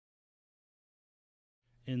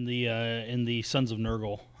in the Sons of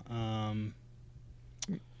Nurgle.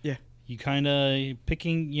 Yeah. You kind of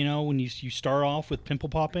picking, when you start off with pimple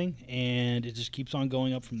popping, and it just keeps on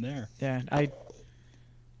going up from there. Yeah,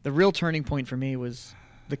 the real turning point for me was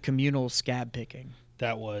the communal scab picking.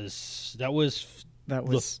 That was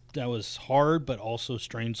hard, but also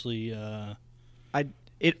strangely.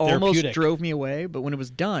 It almost drove me away, but when it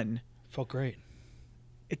was done, felt great.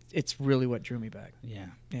 It's really what drew me back. Yeah.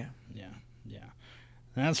 Yeah. Yeah. Yeah.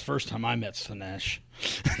 And that's the first time I met Slanesh.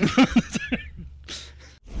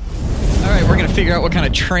 All right, we're going to figure out what kind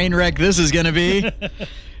of train wreck this is going to be. Hey,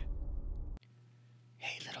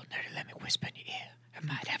 little nerdy, let me whisper in your ear. I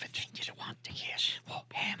might have a thing you don't want to hear.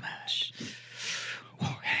 Warhammers.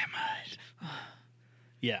 Warhammers.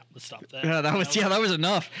 Yeah, let's stop that. Yeah, that was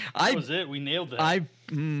enough. That was it. We nailed that. I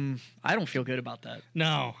don't feel good about that.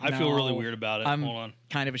 No, I feel really weird about it. I'm Hold on.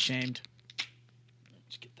 kind of ashamed.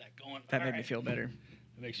 Let's get that going. That made me feel better.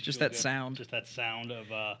 It makes you just feel that good. sound. Just that sound of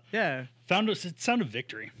yeah. Sound of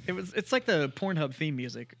victory. It's like the Pornhub theme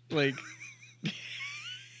music. Like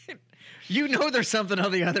there's something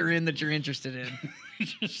on the other end that you're interested in.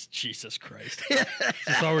 Just Jesus Christ. That's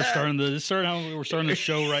how we're starting the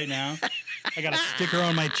show right now. I got a sticker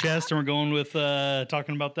on my chest, and we're going with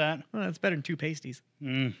talking about that. Well, that's better than two pasties.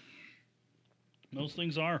 Most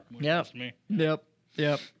things are. Yep. Me. Yep.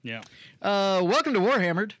 Yeah. Welcome to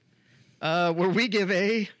Warhammered, where we give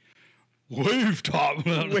a wave top.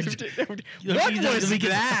 What was that?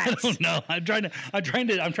 I don't know. I'm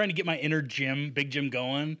trying to get my inner Big Jim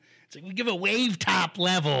going. It's like we give a wave top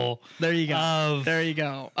level. There you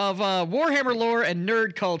go. Of Warhammer lore and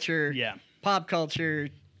nerd culture. Yeah. Pop culture.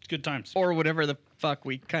 Good times. Or whatever the fuck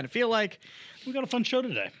we kind of feel like. We got a fun show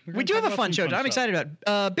today. We do have a fun show. I'm excited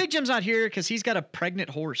about it. Big Jim's not here because he's got a pregnant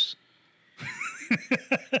horse.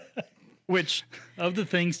 Which of the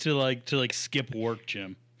things to skip work,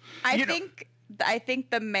 Jim. I think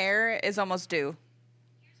the mare is almost due.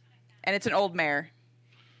 And it's an old mare.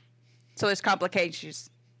 So there's complications.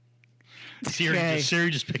 Siri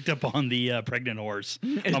just picked up on the pregnant horse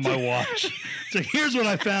on my watch. So here's what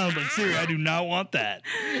I found. Like, Siri, I do not want that.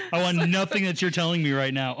 I want nothing that you're telling me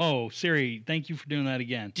right now. Oh, Siri, thank you for doing that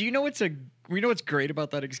again. Do you know what's great about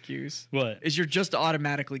that excuse? What? Is you're just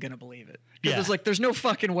automatically going to believe it. Yeah. It's like, there's no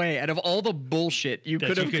fucking way out of all the bullshit you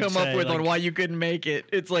could have come up with on why you couldn't make it.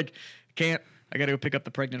 It's like, I got to go pick up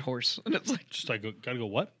the pregnant horse. And it's like, just like, gotta go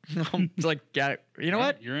what? It's like, you know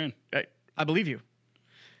what? You're in. I believe you.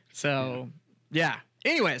 So, yeah.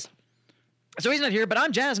 Anyways, so he's not here, but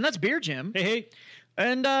I'm Jazz, and that's Beer Jim. Hey.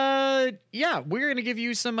 And, we're going to give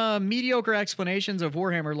you some mediocre explanations of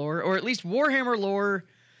Warhammer lore, or at least Warhammer lore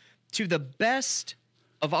to the best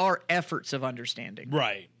of our efforts of understanding.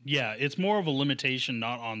 Right. Yeah, it's more of a limitation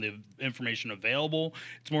not on the information available.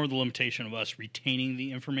 It's more of the limitation of us retaining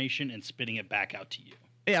the information and spitting it back out to you.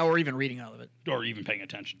 Yeah, or even reading all of it. Or even paying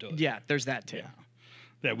attention to it. Yeah, there's that too. Yeah.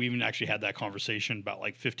 That we even actually had that conversation about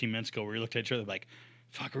 15 minutes ago where we looked at each other like,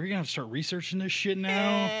 fuck, are we going to have to start researching this shit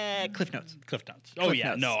now? Cliff Notes. Oh,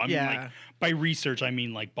 yeah. No, I mean, by research, I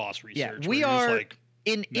mean, boss research. Yeah, we are,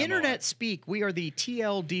 in internet speak, we are the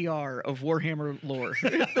TLDR of Warhammer lore.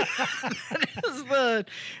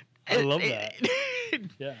 I love that.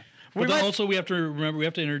 Yeah. But also, we have to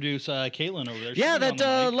introduce Caitlin over there. Yeah,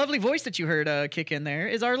 that lovely voice that you heard kick in there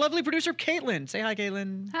is our lovely producer, Caitlin. Say hi,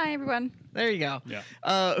 Caitlin. Hi, everyone. There you go.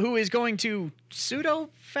 Yeah. Who is going to pseudo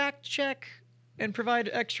fact check and provide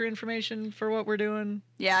extra information for what we're doing?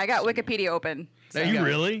 Yeah, I got Wikipedia open. So you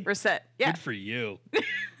really? We're set. Yeah. Good for you.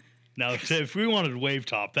 Now, if we wanted wave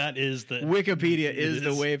top, that is the Wikipedia is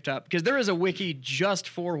the wave top, because there is a wiki just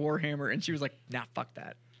for Warhammer, and she was like, "Nah, fuck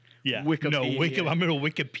that." Yeah, Wikipedia. I'm going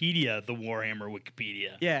to Wikipedia the Warhammer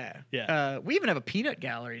Wikipedia. Yeah. We even have a peanut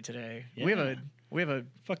gallery today. Yeah. We have a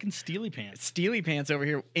fucking Steely Pants. Steely Pants over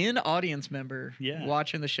here, in audience member. Yeah.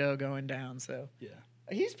 Watching the show going down. So yeah,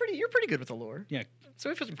 you're pretty good with the lore. Yeah. So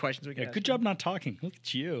we have some questions we can ask. Good job not talking. Look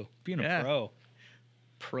at you being a pro.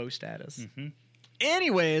 Pro status. Mm-hmm.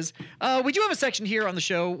 Anyways, we do have a section here on the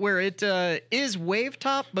show where it is wave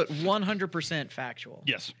top, but 100% factual.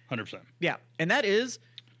 Yes, 100%. Yeah, and that is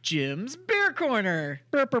Jim's Beer Corner.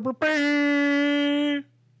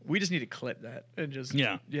 We just need to clip that and just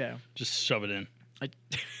just shove it in.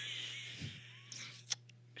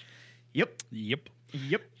 Yep.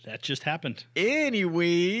 That just happened.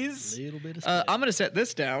 Anyways, A little bit of I'm gonna set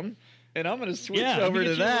this down. And I'm going to switch over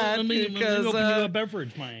to that. Let me because open you a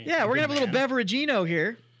beverage, we're going to have a little beverageino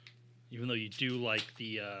here. Even though you do like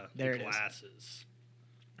the glasses.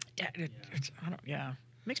 Yeah,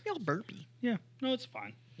 makes me all burpy. Yeah, no, it's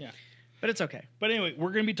fine. Yeah. But it's okay. But anyway,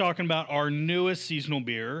 we're going to be talking about our newest seasonal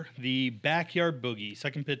beer, the Backyard Boogie.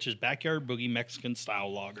 Second pitch is Backyard Boogie Mexican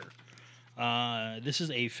Style Lager. This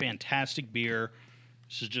is a fantastic beer.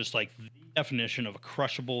 This is just like the definition of a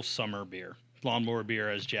crushable summer beer. Lawnmower beer,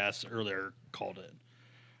 as Jas earlier called it.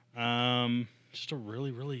 Just a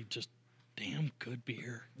really, really just damn good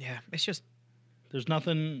beer. Yeah, it's just... There's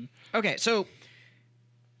nothing... Okay, so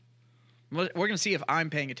we're going to see if I'm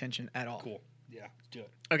paying attention at all. Cool. Yeah, let's do it.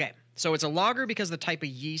 Okay, so it's a lager because of the type of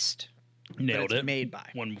yeast Nailed that it's it. made by.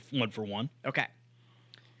 One for one. Okay.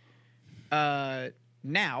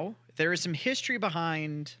 Now, there is some history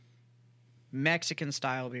behind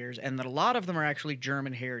Mexican-style beers, and that a lot of them are actually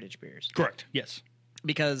German heritage beers. Correct. Yes.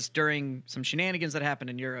 Because during some shenanigans that happened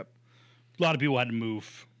in Europe, A lot of people had to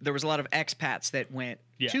move. there was a lot of expats that went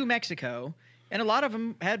to Mexico, and a lot of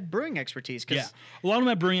them had brewing expertise. Yeah, a lot of them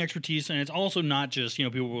have brewing expertise, and it's also not just, you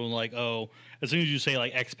know, people were like, oh, as soon as you say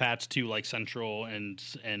like expats to like Central and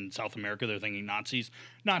South America, they're thinking Nazis.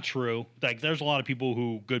 Not true. Like, there's a lot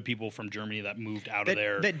of good people from Germany that moved out of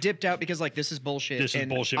there. That dipped out because, like, this is bullshit. This is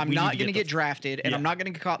bullshit. I'm We not need to going to get get drafted, and I'm not going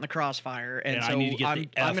to get caught in the crossfire. And so I need to get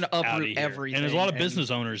I'm going to uproot everything. And there's a lot of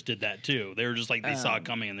business owners did that too. They were just like, they saw it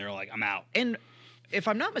coming, and they were like, I'm out. And if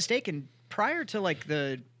I'm not mistaken, prior to like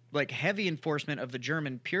the heavy enforcement of the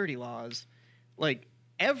German purity laws, like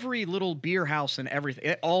every little beer house and everything,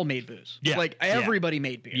 it all made booze. Yeah. Like everybody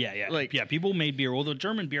made beer. Yeah, yeah. Like, yeah, people made beer. Well, the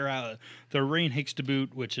German beer, the Rein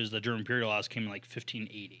Hixtebut, which is the German imperial laws, came in like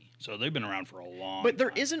 1580. So they've been around for a long but there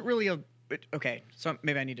time. isn't really okay, so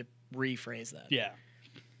maybe I need to rephrase that. Yeah.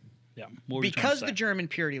 Yeah. What were you trying to Because say? the German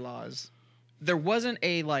purity laws, there wasn't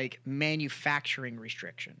a like manufacturing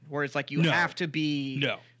restriction where it's like you have to be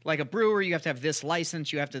like a brewer, you have to have this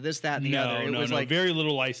license, you have to this, that, and the other. It was like very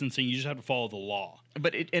little licensing. You just have to follow the law.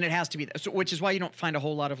 But it has to be that. So, which is why you don't find a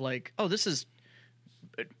whole lot of like, oh, this is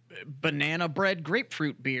banana bread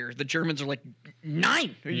grapefruit beer. The Germans are like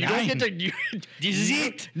 9. You don't get to. This is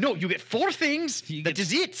it. No, you get 4 things. That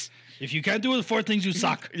is it. If you can't do the 4 things, you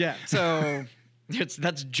suck. Yeah. So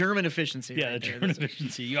that's German efficiency. Yeah, right German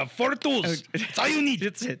efficiency. You have 4 tools. That's all you need.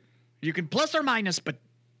 That's it. You can plus or minus, but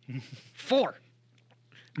 4.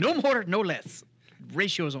 No more, no less.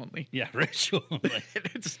 Ratios only. Yeah, ratio.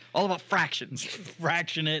 It's all about fractions.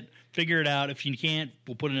 Fraction it. Figure it out. If you can't,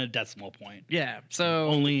 we'll put in a decimal point. Yeah. So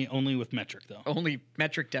only with metric though. Only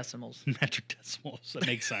metric decimals. Metric decimals. That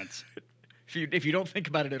makes sense. If you don't think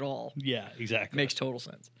about it at all. Yeah, exactly. Makes total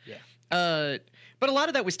sense. Yeah. But a lot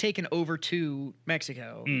of that was taken over to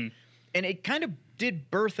Mexico, and it kind of did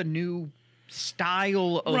birth a new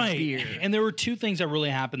style of beer. And there were 2 things that really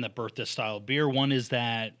happened that birthed this style of beer. One is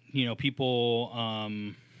that, you know, people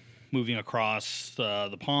moving across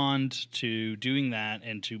the pond to doing that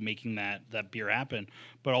and to making that beer happen.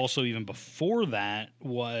 But also even before that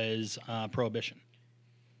was Prohibition.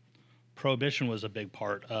 Prohibition was a big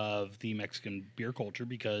part of the Mexican beer culture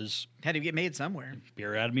because it had to get made somewhere.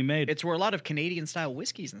 Beer had to be made. It's where a lot of Canadian style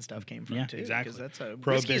whiskeys and stuff came from too. Exactly. Because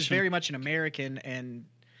whiskey is very much an American and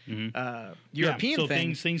European so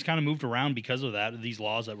thing. Things kind of moved around because of that, these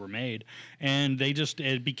laws that were made, and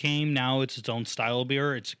it became now it's its own style of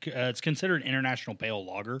beer. It's considered international pale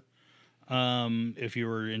lager. If you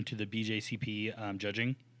were into the BJCP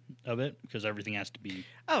judging of it, because everything has to be.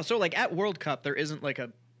 Oh, so like at World Cup, there isn't like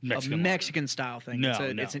a Mexican style thing. No,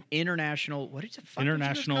 it's an international. What is it?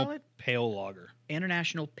 International pale lager.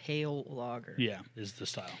 International pale lager. Yeah, is the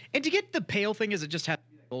style. And to get the pale thing, is it just have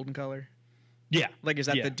to be golden color? Yeah, like is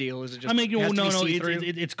that the deal? Is it just? I mean, no.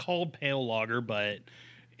 It's called pale lager, but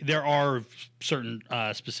there are certain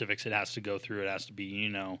specifics it has to go through. It has to be, you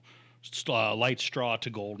know, light straw to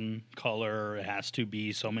golden color. It has to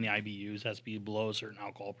be so many IBUs. It has to be below a certain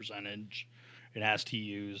alcohol percentage. It has to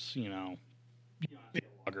use, you know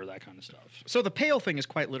lager, that kind of stuff. So the pale thing is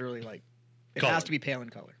quite literally like it has to be pale in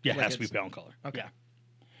color. Yeah, like it has to be pale in color. Okay.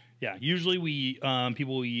 Yeah. Usually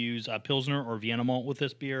people will use Pilsner or Vienna malt with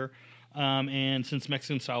this beer. And since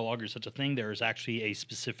Mexican style lager is such a thing, there is actually a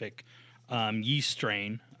specific yeast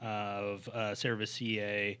strain of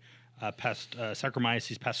Cerevisiae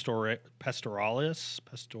Saccharomyces pastoralis.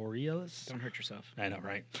 Don't hurt yourself. I know,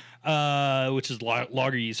 right? Which is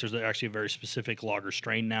lager yeast. There's actually a very specific lager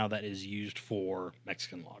strain now that is used for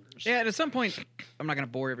Mexican lagers. Yeah, and at some point, I'm not going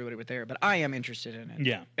to bore everybody with there, but I am interested in it.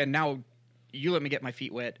 Yeah. And now you let me get my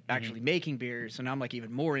feet wet actually making beer, so now I'm like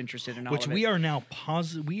even more interested in all which of it. We are now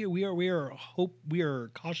positive. We are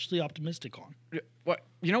cautiously optimistic on. What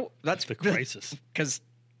that's the crisis. Because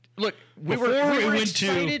look, we were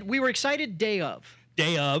excited. We were excited day of,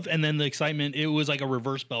 and then the excitement. It was like a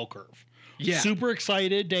reverse bell curve. Yeah. super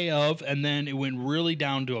excited day of, and then it went really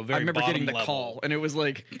down to a very. I remember bottom getting the level. call, and it was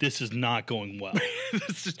like, This is not going well.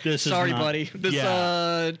 this sorry, buddy. This,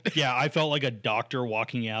 Yeah, I felt like a doctor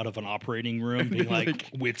walking out of an operating room, being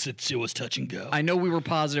like, it was touch and go. I know we were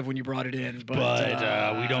positive when you brought it in, but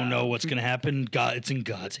we don't know what's going to happen. God, it's in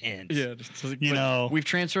God's hands. Yeah, you know, we've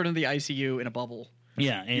transferred him to the ICU in a bubble.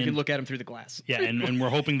 Yeah, and you can look at him through the glass. Yeah, and we're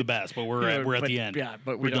hoping the best, but we're at the end. Yeah,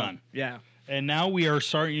 but we're done. Yeah, and now we are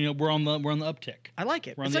starting. You know, we're on the uptick. I like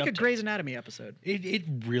it. It's like a Grey's Anatomy episode. It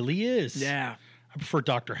really is. Yeah, I prefer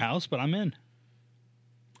Dr. House, but I'm in.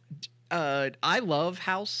 I love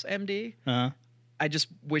House MD. Uh-huh. I just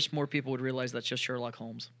wish more people would realize that's just Sherlock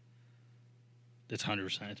Holmes. It's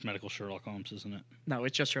 100%. It's medical Sherlock Holmes, isn't it? No,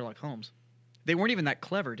 it's just Sherlock Holmes. They weren't even that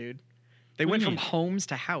clever, dude. They went from Holmes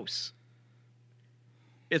to House.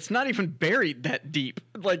 It's not even buried that deep.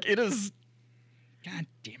 Like, it is. God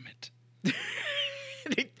damn it.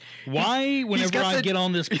 Why, whenever I get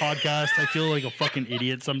on this podcast, I feel like a fucking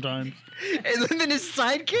idiot sometimes? And then his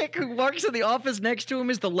sidekick who works in the office next to him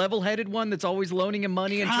is the level-headed one that's always loaning him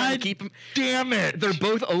money and trying to keep him. Damn it! They're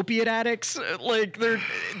both opiate addicts. Like, the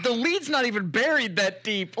lead's not even buried that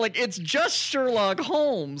deep. Like, it's just Sherlock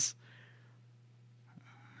Holmes.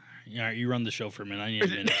 Yeah, you run the show for a minute. I need a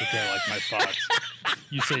minute to get like my thoughts.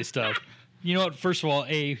 You say stuff. You know what? First of all,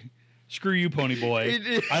 screw you, Pony Boy.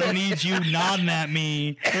 I don't need you nodding at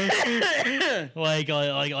me like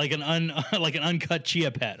an uncut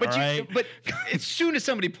chia pet. But all right. But as soon as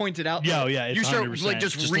somebody points it out, it's you start 100%. like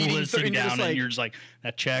just reading through, and down, and you're just like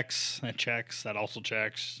that checks, that also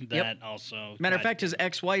checks, that also. Matter of fact, his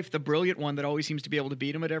ex-wife, the brilliant one that always seems to be able to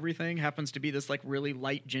beat him at everything, happens to be this like really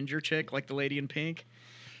light ginger chick, like the lady in pink.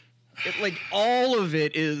 Like all of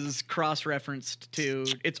it is cross-referenced to.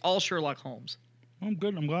 It's all Sherlock Holmes. I'm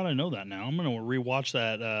good. I'm glad I know that now. I'm gonna rewatch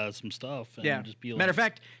that some stuff. And just be like, Matter of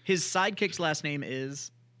fact, his sidekick's last name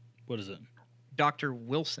is. What is it? Dr.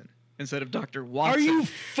 Wilson instead of Dr. Watson. Are you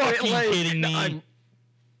fucking kidding me?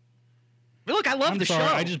 Look, I love the show.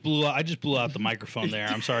 I just blew out the microphone there.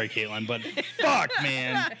 I'm sorry, Caitlin, but fuck,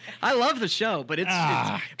 man. I love the show, but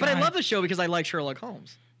I love the show because I like Sherlock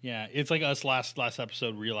Holmes. Yeah, it's like us last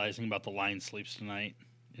episode realizing about the lion sleeps tonight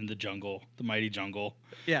in the jungle, the mighty jungle.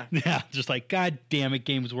 Yeah. Yeah, just like, God damn it,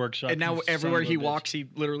 Games Workshop. And now everywhere he walks, he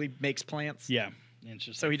literally makes plants. Yeah. And it's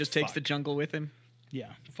just so he just takes the jungle with him.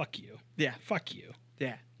 Yeah, fuck you. Yeah. Fuck you.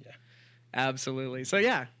 Yeah. Yeah. Absolutely. So,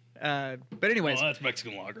 yeah. But anyways. Well, that's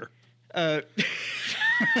Mexican lager. I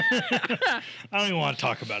don't even want to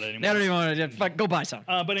talk about it anymore. I don't even want to. Go buy some.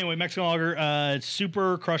 But anyway, Mexican lager,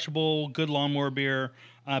 super crushable, good lawnmower beer.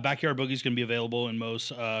 Backyard Boogie is going to be available in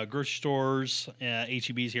most grocery stores,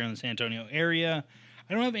 HEBs here in the San Antonio area.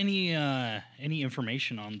 I don't have any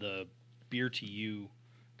information on the beer to you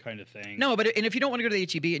kind of thing. No, but if you don't want to go to the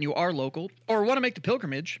HEB and you are local or want to make the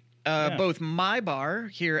pilgrimage, both my bar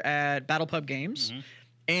here at Battle Pub Games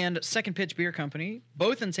and Second Pitch Beer Company,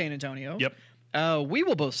 both in San Antonio. Yep. We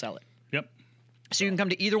will both sell it. Yep. So you can come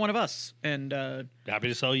to either one of us, and happy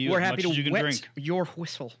to sell you. We're as happy much to as you can wet drink. your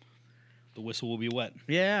whistle. The whistle will be wet.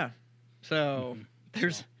 Yeah. So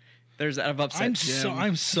there's I'm upset.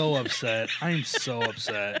 I'm so upset. I'm so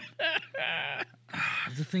upset.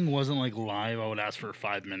 If the thing wasn't like live, I would ask for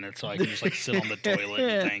 5 minutes so I can just like sit on the toilet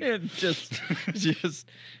and think. just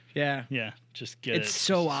yeah. Yeah. Just get it. It's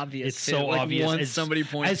so obvious. It's so obvious. Once somebody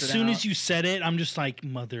points as soon as you said it, I'm just like,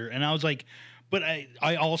 mother. And I was like, but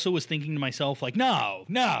I also was thinking to myself, like, no,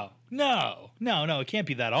 it can't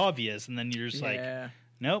be that obvious. And then you're just like,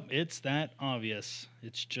 nope, it's that obvious.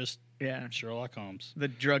 It's just Sherlock Holmes. The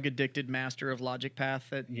drug-addicted master of Logic Path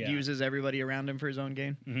that uses everybody around him for his own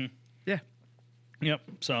gain. Mm-hmm. Yeah. Yep.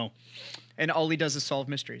 So. And all he does is solve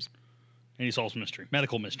mysteries. And he solves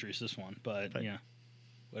medical mysteries, this one. But yeah,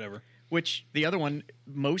 whatever. Which the other one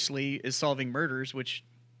mostly is solving murders, which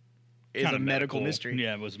is a medical mystery.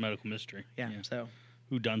 Yeah, it was a medical mystery. Yeah. So.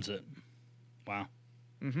 Who does it? Wow.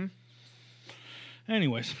 Mm-hmm.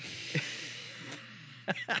 Anyways.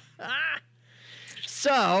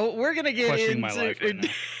 So we're gonna get questioning my life right now.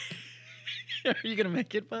 Are you gonna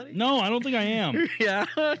make it, buddy? No, I don't think I am. Yeah,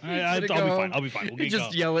 I'll be fine. I'll be fine. We'll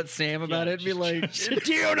just yell at Sam about it. Be like,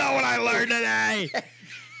 "Do you know what I learned today?"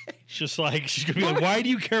 It's just like she's gonna be like, "Why do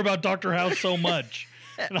you care about Dr. House so much?"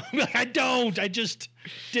 And I'm like, "I don't. I just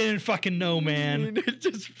didn't fucking know, man. It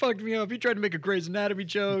just fucked me up. He tried to make a Grey's Anatomy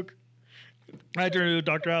joke. I tried to do a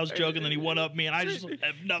Dr. House joke, and then he one-upped me, and I just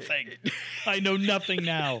have nothing. I know nothing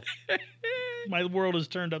now. My world is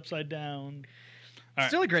turned upside down." All right.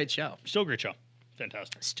 Still a great show. Still a great show.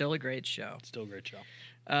 Fantastic. Still a great show. Still a great show.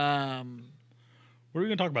 What are we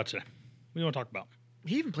going to talk about today? What do you want to talk about?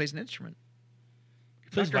 He even plays an instrument. He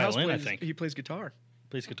plays Dr. House violin, I plays- think. He plays guitar.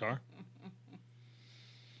 Plays guitar.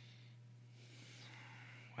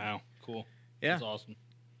 Wow, cool. Yeah. That's awesome.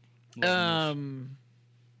 Love him.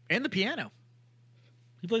 And the piano.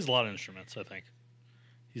 He plays a lot of instruments, I think.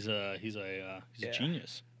 He's a Yeah.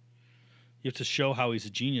 genius. You have to show how he's a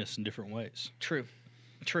genius in different ways. True.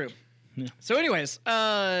 Yeah. So, anyways,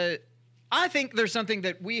 I think there's something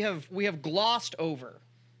that we have glossed over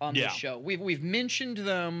on Yeah. this show. We've mentioned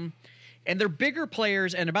them, and they're bigger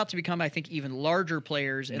players and about to become, I think, even larger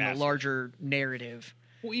players in Massive. the larger narrative.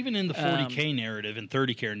 Well, even in the 40K narrative and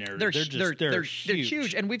 30K narrative, they're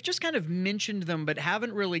huge, and we've just kind of mentioned them, but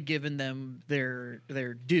haven't really given them their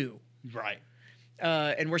due. Right.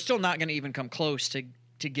 And we're still not going to even come close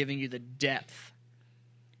to giving you the depth,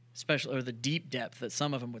 especially or the deep depth that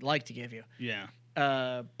some of them would like to give you. Yeah.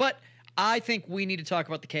 But I think we need to talk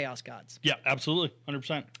about the Chaos Gods. Yeah, absolutely.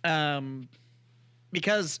 100%.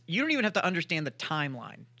 Because you don't even have to understand the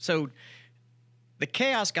timeline. So the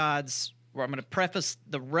Chaos Gods, where I'm going to preface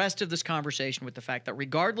the rest of this conversation with the fact that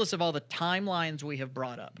regardless of all the timelines we have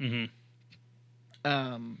brought up,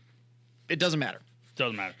 it doesn't matter.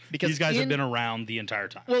 Doesn't matter. Because these guys have been around the entire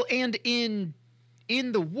time. Well, and in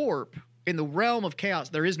the warp, in the realm of chaos,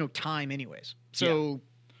 there is no time anyways. So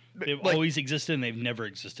They've like, always existed and they've never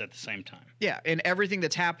existed at the same time. yeah, and everything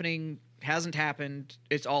that's happening hasn't happened.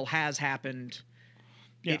 It's all has happened.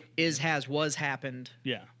 Yeah. It is, has, was happened.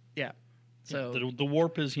 Yeah. Yeah. So The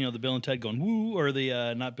warp is, the Bill and Ted going woo, or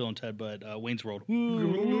the not Bill and Ted, but Wayne's World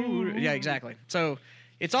woo. yeah, exactly. So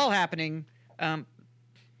it's all happening.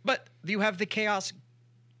 But you have the Chaos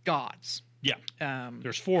Gods. Yeah. Um,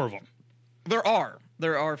 There's 4 of them. there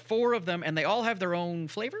are 4 of them, and they all have their own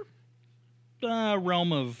flavor.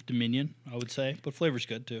 Realm of Dominion, I would say, but flavor's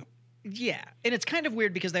good too. Yeah, and it's kind of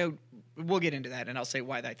weird because we'll get into that, and I'll say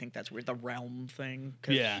why I think that's weird. The realm thing.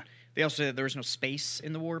 'Cause Yeah. They also said there was no space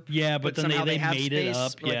in the warp. Yeah, but then somehow they have made it space.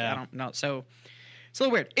 up, Like, yeah. I don't know. So it's a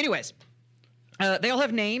little weird. Anyways, they all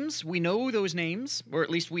have names. We know those names, or at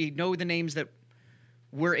least we know the names that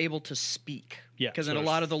we're able to speak. Yeah, Because so in a there's-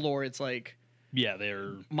 lot of the lore, it's like Yeah,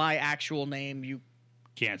 they're my actual name. You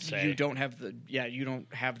can't say. you don't have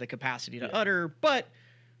the capacity to utter, but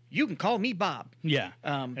you can call me Bob. Yeah.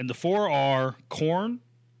 Um, And the 4 are Korn,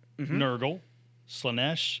 Mm-hmm. Nurgle,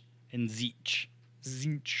 Slanesh, and Zeech,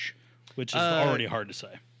 Zinch. which is already hard to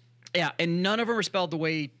say. Yeah, and none of them are spelled the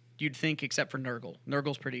way you'd think, except for Nurgle.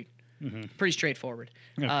 Nurgle's pretty straightforward.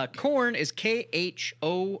 Yeah. Korn is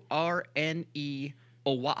Khorne.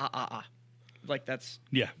 Like that's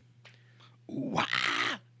Yeah.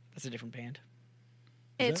 that's a different band.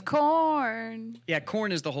 It's corn. Yeah,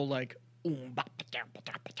 Korn is the whole like.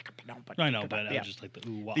 I know, but I yeah. just like the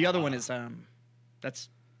ooh wah. The other one is that's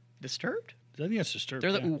Disturbed. I think that's Disturbed.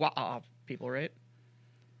 They're the yeah. ooh wah people, right?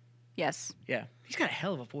 Yes. Yeah, he's got a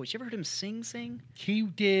hell of a voice. You ever heard him sing? He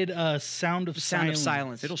did Sound of Sound Silence. of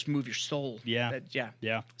Silence. It'll move your soul. Yeah. Yeah.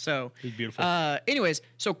 Yeah. So It's beautiful. anyways,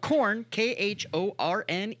 so Korn,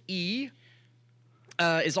 Khorne,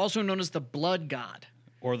 is also known as the Blood God.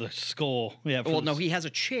 Or the skull. Yeah. Well, no, he has a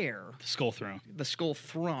chair, the skull throne. the Skull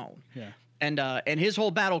Throne, Yeah. and his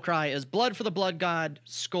whole battle cry is "Blood for the Blood God,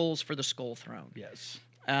 skulls for the Skull Throne." Yes.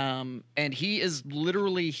 And he is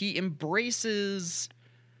literally he embraces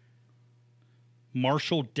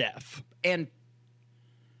Martial death and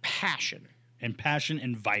passion. and passion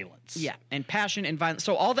and violence. Yeah, and passion and violence.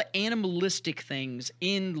 So all the animalistic things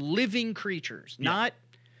in living creatures, not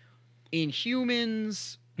in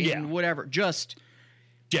humans, in Yeah. whatever. Just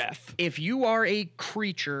Death. if you are a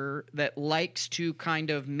creature that likes to kind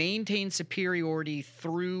of maintain superiority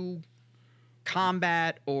through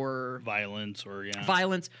combat or Violence or yeah.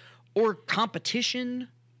 violence or competition,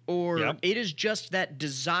 or Yep. it is just that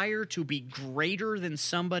desire to be greater than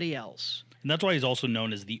somebody else. And that's why he's also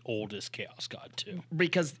known as the oldest chaos god too.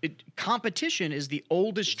 Because competition is the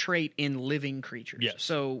oldest trait in living creatures. Yes.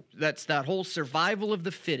 So that's that whole survival of the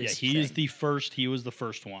Yeah, fittest. he is thing. the first. He was the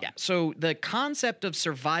first one. Yeah. So the concept of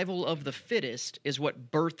survival of the fittest is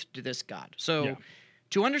what birthed this god. So Yeah.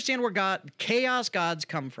 to understand where chaos gods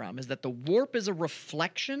come from is that the warp is a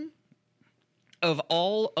reflection of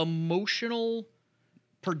all emotional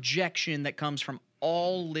projection that comes from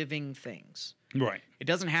all living things. Right. It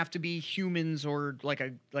doesn't have to be humans or like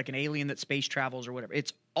an alien that space travels or whatever.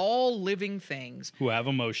 It's all living things. Who have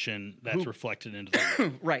emotion that's reflected into the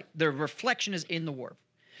world. Right. The reflection is in the warp.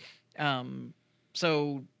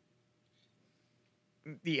 So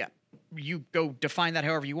yeah, you go define that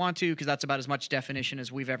however you want to, because that's about as much definition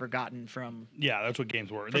as we've ever gotten from Yeah, that's what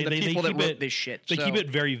games were. the people that keep wrote it, this shit. They So- keep it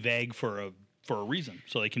very vague for a reason,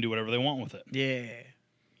 so they can do whatever they want with it. Yeah.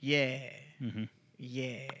 Yeah. Mm-hmm.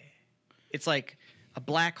 Yeah. It's like a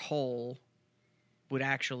black hole would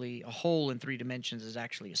actually, a hole in 3 dimensions is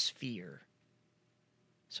actually a sphere.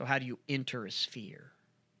 So how do you enter a sphere?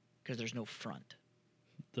 Because there's no front.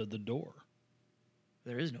 The door.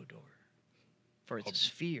 There is no door. For it's a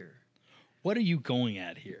sphere. What are you going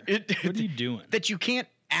at here? What are you doing? That you can't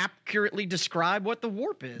accurately describe what the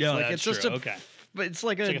warp is. No, like, that's it's just true. a, Okay. But it's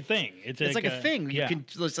like a thing. It's like a thing. Yeah.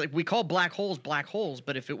 It's like we call black holes,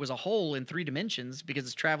 but if it was a hole in 3 dimensions because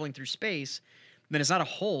it's traveling through space, then it's not a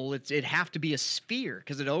hole. It'd have to be a sphere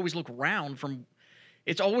because it always look round from.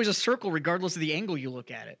 It's always a circle regardless of the angle you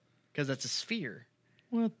look at it because that's a sphere.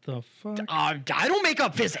 What the fuck? I don't make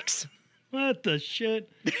up physics. What the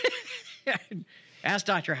shit? Ask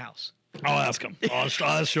Dr. House. I'll ask him. I'll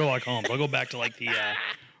ask Sherlock Holmes. I'll go back to like the.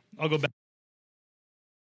 I'll go back.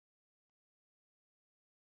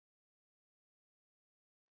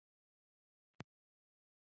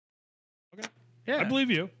 Okay. Yeah. I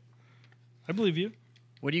believe you. I believe you.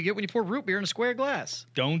 What do you get when you pour root beer in a square glass?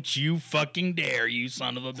 Don't you fucking dare, you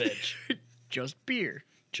son of a bitch. Just beer.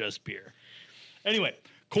 Just beer. Anyway,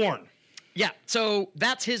 corn. Yeah, so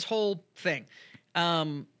that's his whole thing.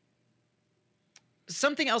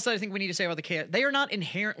 Something else that I think we need to say about the chaos, they are not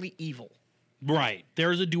inherently evil. Right.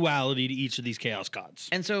 There's a duality to each of these chaos gods.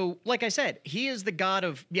 And so, like I said, he is the god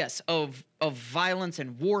of, yes, of violence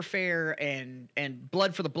and warfare and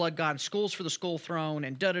blood for the blood god, skulls for the skull throne,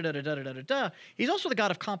 and da-da-da-da-da-da-da-da. He's also the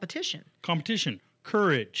god of competition. Competition,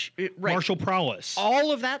 courage, Right. martial prowess.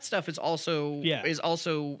 All of that stuff is also Yeah.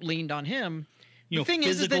 leaned on him. You know, thing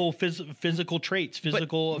physical traits,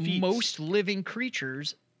 physical feats. Most living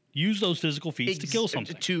creatures use those physical feats to kill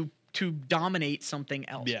something. To dominate something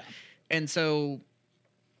else. Yeah. And so,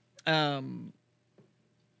 and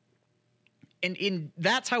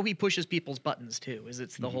that's how he pushes people's buttons too. Is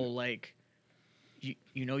it's the whole like, you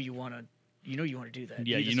want to do that.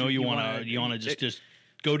 Yeah, you want to just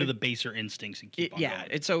go to the baser instincts and keep on going.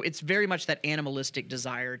 And so it's very much that animalistic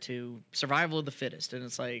desire to survival of the fittest, and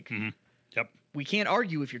it's like, Yep. we can't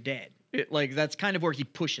argue if you're dead. Like that's kind of where he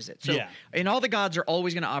pushes it. So, Yeah. and all the gods are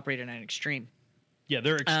always going to operate in an extreme. Yeah,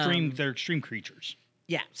 they're extreme. They're extreme creatures.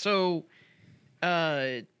 Yeah. So,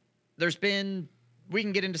 there's been. We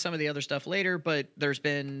can get into some of the other stuff later, but there's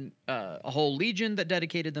been a whole legion that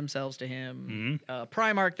dedicated themselves to him,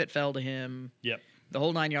 Primarch that fell to him, Yep. the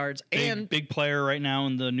whole 9 yards, and Big player right now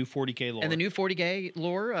in the new 40K lore. and the new 40K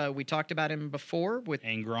lore. We talked about him before with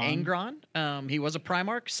Angron. He was a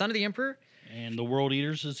Primarch, son of the Emperor, And the World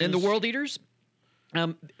Eaters and the World Eaters. I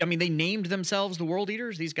mean, they named themselves the World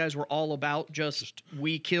Eaters. These guys were all about just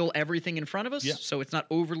we kill everything in front of us. Yeah. So it's not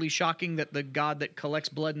overly shocking that the god that collects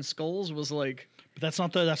blood and skulls was like. But that's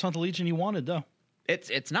not the Legion he wanted though.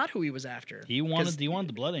 It's not who he was after. He wanted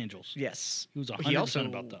the Blood Angels. Yes, He was 100%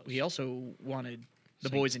 about those. He also wanted the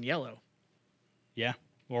boys in yellow. Yeah.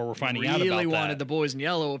 Or we're finding out about that. Really wanted the boys in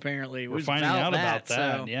yellow. Apparently, We're finding out about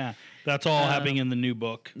that. So. Yeah, that's all happening in the new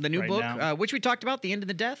book. The new right book, now. which we talked about, The End of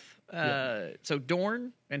the Death. So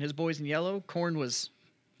Dorn and his boys in yellow. Korn was.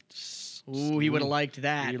 Ooh, he would have liked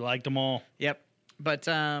that. He liked them all. Yep. But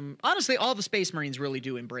honestly, all the Space Marines really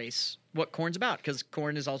do embrace what Korn's about, because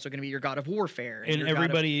Korn is also going to be your god of warfare. And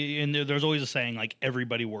everybody, and there's always a saying like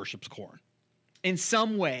everybody worships Korn. In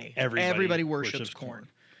some way, everybody worships Korn.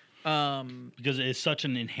 Because it's such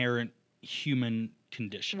an inherent human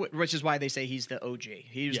condition. Which is why they say he's the OG.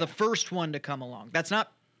 He was the first one to come along. That's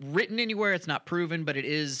not written anywhere. It's not proven, but it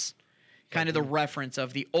is kind of the reference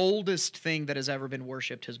of the oldest thing that has ever been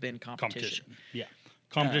worshipped has been competition. Yeah.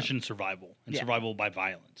 Competition, survival, and survival by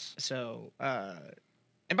violence. So,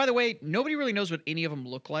 and by the way, nobody really knows what any of them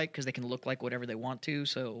look like because they can look like whatever they want to.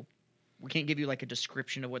 So we can't give you like a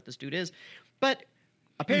description of what this dude is. But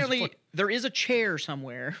apparently there is a chair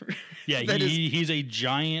somewhere. Yeah, he's a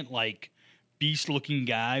giant, like, beast-looking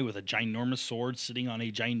guy with a ginormous sword sitting on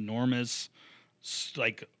a ginormous,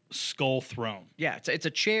 like, skull throne. Yeah, it's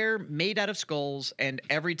a chair made out of skulls, and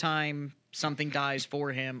every time something dies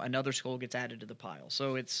for him, another skull gets added to the pile.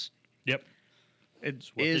 So it's... Yep.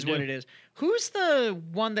 It is what it is. Who's the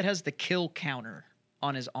one that has the kill counter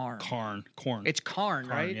on his arm? Korn. It's Karn,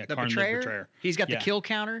 right? Yeah, the Karn, betrayer? He's got the kill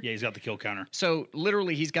counter? Yeah, he's got the kill counter. So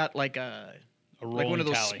literally he's got like a like one of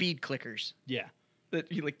those tally. speed clickers. Yeah.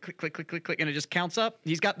 That you like click, click, click, click, click, and it just counts up.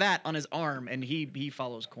 He's got that on his arm, and he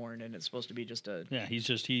follows Korn, and it's supposed to be just a... Yeah, he's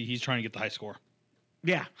trying to get the high score.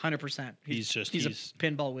 Yeah, 100%. He's a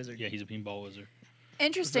pinball wizard. Yeah, he's a pinball wizard.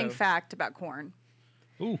 Interesting fact about Korn.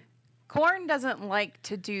 Ooh. Korn doesn't like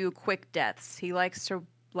to do quick deaths. He likes to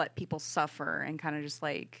let people suffer and kind of just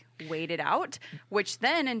like wait it out, which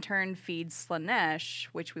then in turn feeds Slanesh,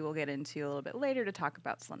 which we will get into a little bit later to talk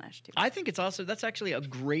about Slanesh too. I think it's also that's actually a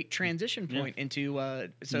great transition point into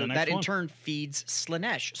so The that in next turn feeds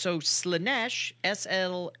Slanesh. So Slanesh,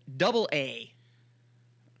 SLAA.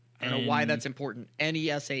 I don't know why that's important.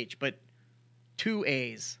 NESH, but 2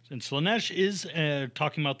 A's. And Slanesh is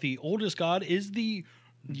talking about the oldest god is the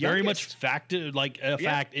very much fact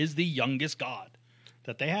is the youngest god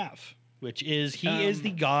that they have, which is he is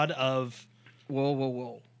the god of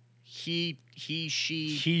Whoa. He,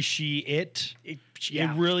 she, it.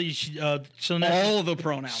 Yeah. It really Slanesh, all the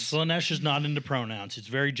pronouns. Slanesh is not into pronouns. It's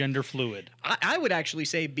very gender fluid. I would actually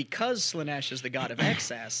say because Slanesh is the god of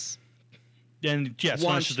excess, And yes,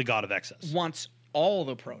 Slanesh is the god of excess. wants all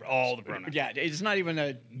the pronouns. All the pronouns. Yeah, it's not even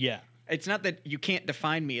a. Yeah. It's not that you can't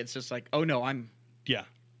define me. It's just like, oh no, I'm Yeah.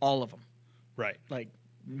 all of them. Right. Like,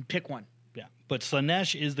 pick one. Yeah. But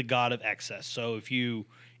Slanesh is the god of excess. So if you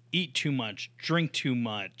eat too much, drink too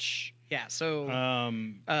much, Yeah. So.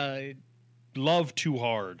 love too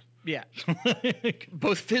hard, Yeah.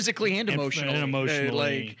 Both physically and emotionally. and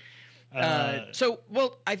emotionally,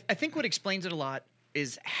 I think what explains it a lot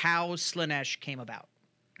is how Slanesh came about.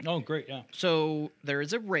 oh great, yeah. So there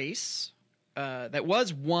is a race that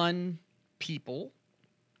was one people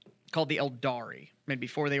called the Eldari. And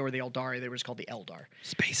before they were the Eldari, they were just called the Eldar.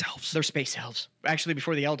 Space elves. They're space elves. Actually,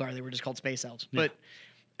 before the Eldar, they were just called space elves. Yeah.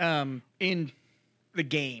 But in the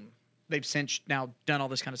game, they've since now done all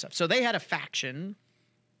this kind of stuff. So they had a faction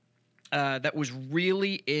that was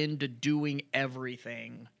really into doing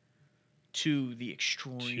everything to the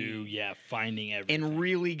extreme. Finding everything. And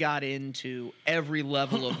really got into every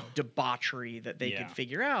level of debauchery that they could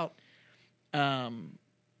figure out.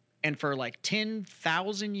 And for like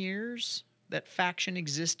 10,000 years, that faction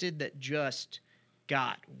existed that just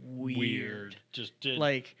got weird. Just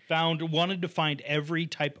wanted to find every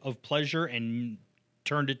type of pleasure and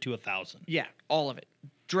turned it to 1,000. Yeah, all of it.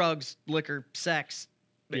 Drugs, liquor, sex.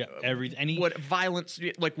 Yeah, everything. Violence,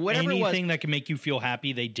 like whatever it was. Anything that can make you feel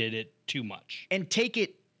happy, they did it too much. And take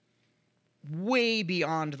it way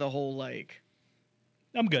beyond the whole like.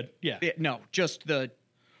 I'm good. Yeah. No, just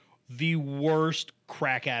the worst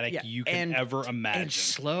crack addict you can ever imagine. And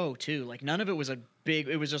slow too. Like none of it was a big.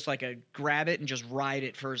 It was just like a grab it and just ride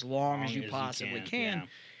it for as long as you possibly can.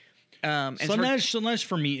 Yeah. Slanesh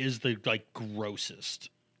for me is the like grossest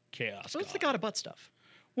chaos. So it's the god of butt stuff.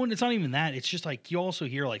 Well, it's not even that. It's just like you also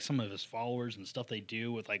hear like some of his followers and stuff they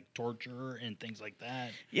do with like torture and things like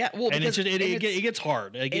that. Yeah, well, and it gets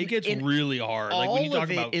hard. Like, it gets really hard. Like when you talk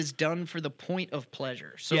about, is done for the point of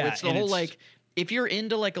pleasure. So it's the whole like. If you're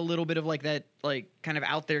into like a little bit of like that, like kind of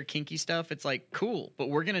out there kinky stuff, it's like cool, but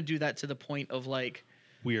we're gonna do that to the point of like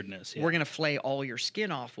weirdness. Yeah. We're gonna flay all your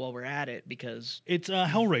skin off while we're at it because it's a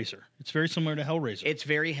Hellraiser. It's very similar to Hellraiser. It's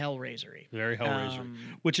very Hellraiser-y. Very Hellraiser,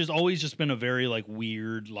 which has always just been a very like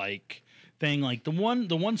weird like thing. Like the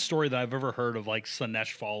one story that I've ever heard of like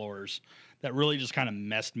Slanesh followers that really just kind of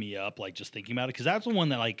messed me up. Like just thinking about it because that's the one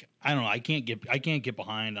that like I don't know I can't get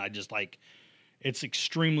behind. I just like. It's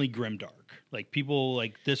extremely grimdark. Like people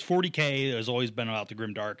like this 40K has always been about the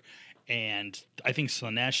grimdark, and I think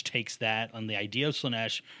Slanesh takes that, and the idea of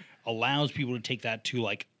Slanesh allows people to take that to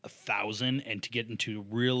like 1,000 and to get into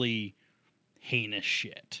really heinous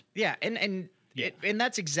shit. Yeah, and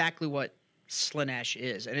that's exactly what Slanesh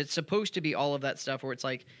is, and it's supposed to be all of that stuff where it's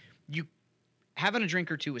like you having a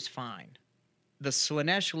drink or two is fine. The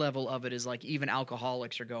Slanesh level of it is like even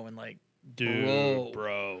alcoholics are going like, dude,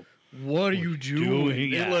 bro. What are you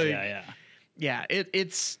doing? Yeah.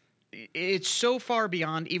 It's so far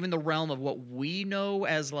beyond even the realm of what we know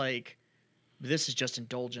as like this is just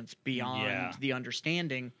indulgence beyond the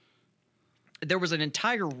understanding. There was an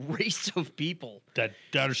entire race of people that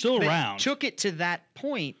are still around. Took it to that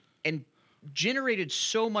point and generated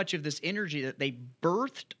so much of this energy that they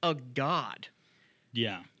birthed a god.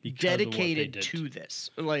 Yeah, dedicated to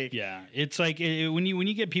this. Like, yeah, it's like when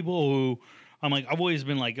you get people who. I'm like, I've always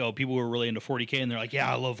been like, oh, people who are really into 40K, and they're like, yeah,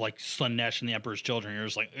 I love like Slanesh and the Emperor's Children. And you're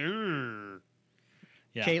just like, ugh.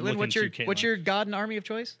 Yeah, Caitlin, what's your god and army of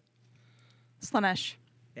choice? Slanesh.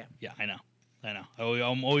 Yeah, I know.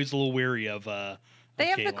 I'm always a little weary of. They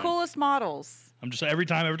have Caitlin. the coolest models. I'm just every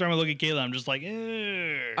time I look at Caitlin, I'm just like,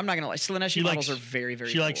 ugh. I'm not gonna lie, Slanesh models are very,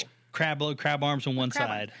 very. She cool. likes crab arms on one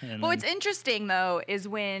side. But what's interesting though is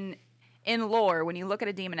when in lore, when you look at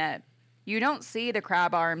a demonette. You don't see the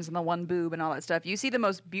crab arms and the one boob and all that stuff. You see the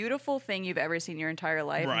most beautiful thing you've ever seen in your entire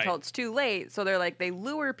life until it's too late. So they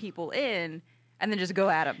lure people in and then just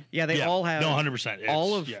go at them. Yeah, all have 100%.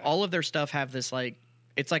 All of their stuff have this like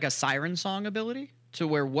it's like a siren song ability. to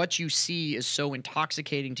where what you see is so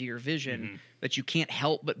intoxicating to your vision that you can't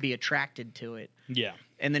help but be attracted to it. Yeah.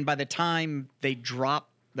 And then by the time they drop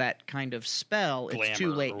that kind of spell, it's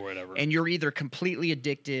too late. Or whatever. And you're either completely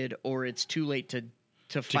addicted or it's too late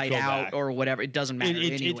to fight out back. or whatever. It doesn't matter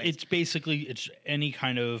It's basically it's any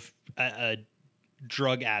kind of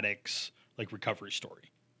drug addict's like recovery story.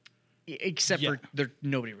 Except for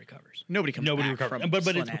nobody recovers. Nobody comes back from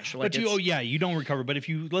Slaanesh. You don't recover. But if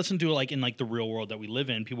you listen to it like in like the real world that we live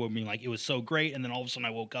in, people would be like, it was so great, and then all of a sudden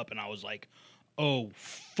I woke up and I was like, oh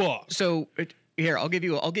fuck. So here, I'll give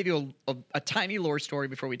you a tiny lore story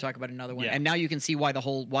before we talk about another one, and now you can see why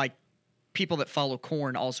people that follow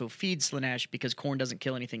Khorne also feed Slaanesh, because Khorne doesn't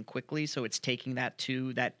kill anything quickly, so it's taking that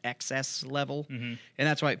to that excess level, and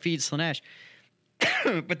that's why it feeds Slaanesh.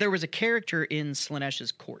 But there was a character in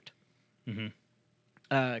Slaanesh's court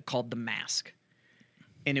called the Mask,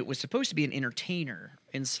 and it was supposed to be an entertainer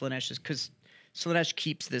in Slaanesh's, because Slaanesh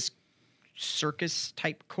keeps this circus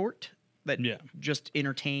type court that just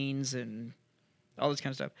entertains and all this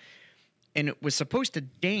kind of stuff, and it was supposed to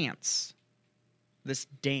dance this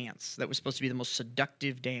dance that was supposed to be the most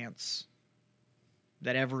seductive dance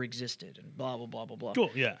that ever existed, and blah blah blah blah blah.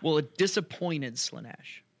 Cool, yeah. Well, it disappointed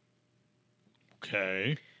Slaanesh.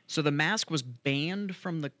 Okay. So the Mask was banned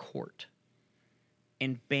from the court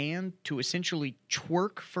and banned to essentially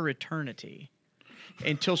twerk for eternity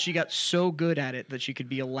until she got so good at it that she could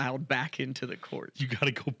be allowed back into the court. You got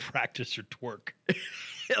to go practice your twerk.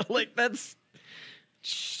 Like, that's...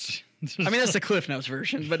 I mean, that's the Cliff Notes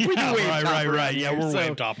version, but we do right. Yeah, we're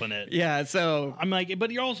wave topping it. Yeah, so... I'm like, but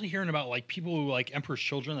you're also hearing about, like, people who, like, Emperor's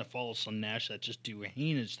children that follow Slaanesh that just do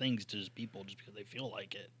heinous things to his people just because they feel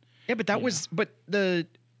like it. Yeah, but that was... But the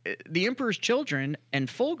Emperor's Children and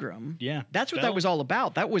Fulgrim, that's what that was all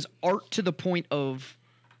about. That was art to the point of...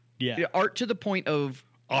 Yeah. Art to the point of...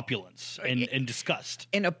 opulence and disgust.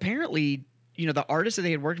 And apparently, you know, the artists that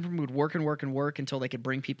they had worked from would work and work and work until they could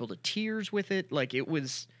bring people to tears with it. Like, it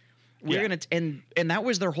was... and that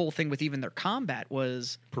was their whole thing with even their combat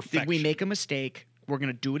was... perfection. Did we make a mistake? We're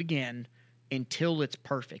going to do it again until it's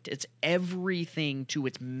perfect. It's everything to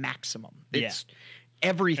its maximum. It's...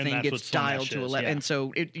 everything gets dialed to 11, and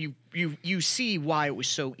so you see why it was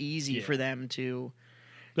so easy for them to.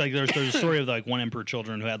 Like there's a story of like one Emperor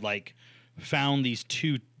children who had like found these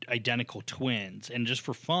two identical twins, and just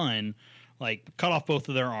for fun, like cut off both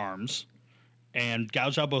of their arms and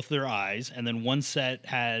gouged out both of their eyes, and then one set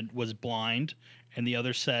was blind, and the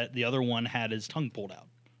other one had his tongue pulled out,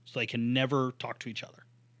 so they can never talk to each other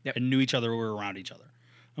and knew each other were around each other.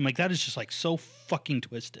 I'm like, that is just like so fucking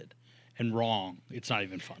twisted and wrong. It's not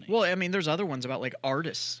even funny. Well, I mean, there's other ones about like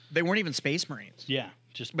artists. They weren't even Space Marines. Yeah,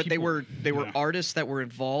 but they were artists that were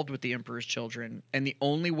involved with the Emperor's Children, and the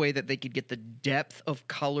only way that they could get the depth of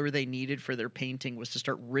color they needed for their painting was to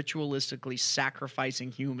start ritualistically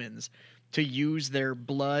sacrificing humans to use their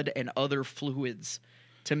blood and other fluids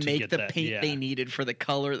to make the paint they needed for the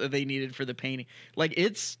color that they needed for the painting. Like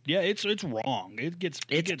it's wrong. It gets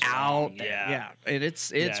out wrong. there. And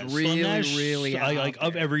it's really Slaanesh, really out like there.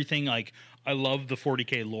 Of everything. Like I love the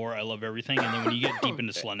 40K lore. I love everything. And then when you get deep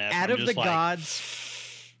into Slaanesh, out of the gods,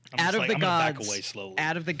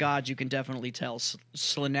 you can definitely tell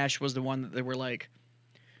Slaanesh was the one that they were like,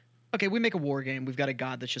 okay, we make a war game. We've got a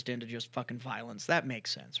god that's just into just fucking violence. That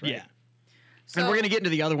makes sense, right? Yeah. And we're going to get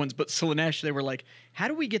into the other ones, but Slaanesh, they were like, how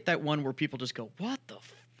do we get that one where people just go, what the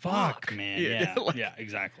fuck? Man, yeah, yeah,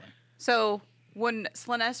 exactly. So when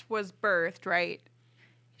Slaanesh was birthed, right,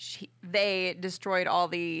 they destroyed all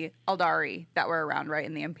the Eldari that were around, right,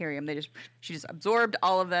 in the Imperium. She just absorbed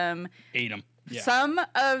all of them. Ate them. Yeah. Some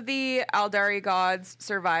of the Eldari gods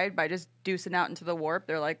survived by just deucing out into the warp.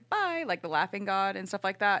 They're like, bye, like the laughing god and stuff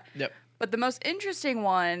like that. Yep. But the most interesting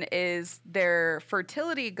one is their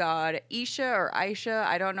fertility god, Isha or Aisha.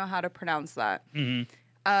 I don't know how to pronounce that. Mm-hmm.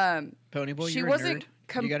 Ponyboy, you're a nerd.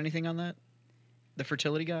 You got anything on that? The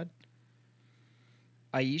fertility god?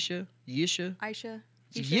 Aisha? Yisha? Aisha?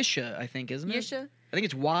 It's Yisha, I think, isn't it? Yisha? I think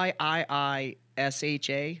it's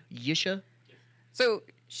Yiisha. Yisha? So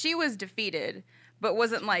she was defeated, but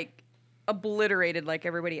wasn't like obliterated like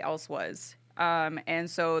everybody else was. And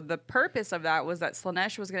so the purpose of that was that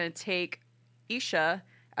Slaanesh was going to take Isha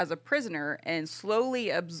as a prisoner and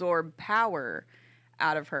slowly absorb power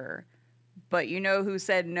out of her. But you know who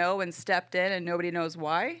said no and stepped in and nobody knows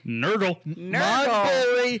why? Nurgle. My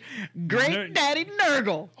boy, Great Daddy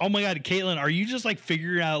Nurgle. Oh my God, Caitlin, are you just like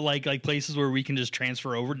figuring out like places where we can just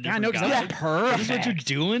transfer over to different guys? That's perfect. That's what you're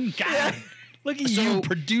doing? God. Look at you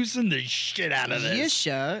producing the shit out of this.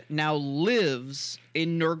 Yisha now lives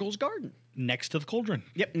in Nurgle's garden. Next to the cauldron.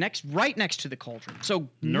 Yep, right next to the cauldron. So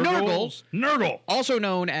Nurgle, also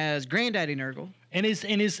known as Granddaddy Nurgle, and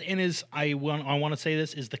I want to say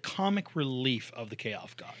this is the comic relief of the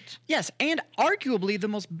Chaos Gods. Yes, and arguably the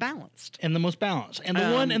most balanced. And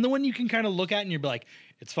the one you can kind of look at and you'll be like,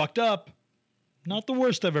 it's fucked up. Not the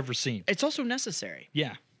worst I've ever seen. It's also necessary.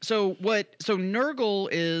 Yeah. So Nurgle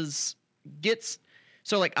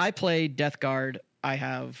like I play Death Guard.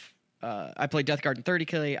 I play Death Guard in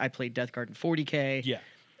 30K. I play Death Guard in 40K. Yeah.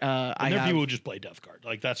 And there are people who just play Death Guard.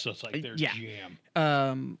 Like that's just like their jam.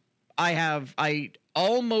 I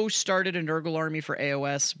almost started a Nurgle army for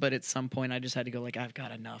AOS, but at some point I just had to go like I've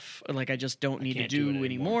got enough. Like I just don't need to do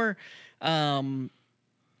anymore. I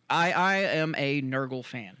am a Nurgle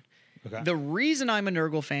fan. Okay. The reason I'm a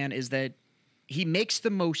Nurgle fan is that he makes the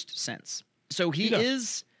most sense. So he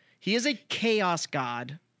is a chaos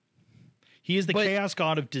god. He is the chaos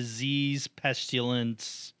god of disease,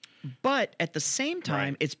 pestilence. But at the same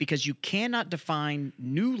time, it's because you cannot define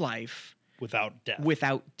new life without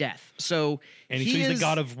death. So he's the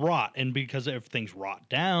god of rot, and because if things rot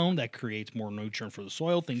down, that creates more nutrient for the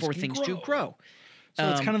soil. Things to grow. So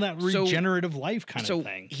it's kind of that regenerative life kind of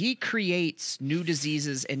thing. So he creates new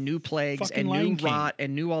diseases and new plagues and new rot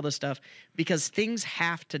and new all this stuff because things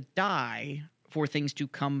have to die for things to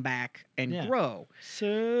come back and grow.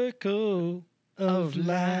 Circle of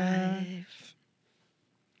life.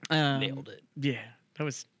 Nailed it. Yeah,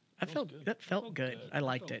 that felt good. I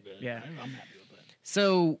liked it. Yeah, I'm happy with it.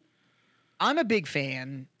 So I'm a big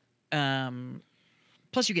fan.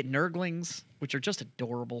 Plus, you get Nurglings, which are just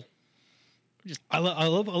adorable. I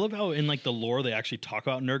love how in like the lore they actually talk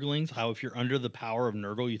about Nurglings. How if you're under the power of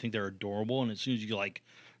Nurgle, you think they're adorable, and as soon as you like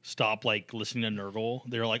stop like listening to Nurgle,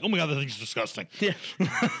 they're like, oh my god, that thing's disgusting. Yeah,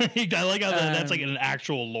 I like how that's like an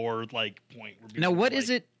actual lore like point. Now, what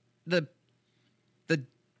is it? The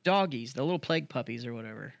doggies, the little plague puppies or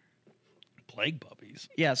whatever. Plague puppies.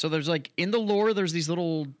 Yeah, so there's like in the lore, there's these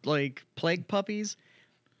little like plague puppies,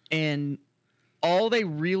 and all they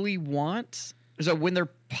really want is that when they're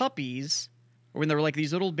puppies. Or when they're like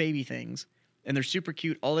these little baby things, and they're super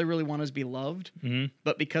cute, all they really want is be loved. Mm-hmm.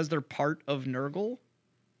 But because they're part of Nurgle,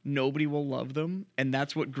 nobody will love them, and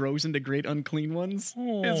that's what grows into great unclean ones.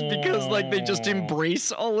 Aww. It's because like they just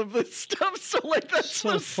embrace all of this stuff. So like that's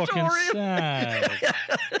so the fucking story. Sad.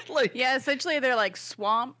 Essentially they're like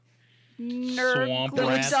swamp Nurgle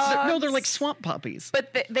rats. dogs. No, they're like swamp puppies.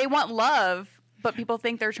 But they want love, but people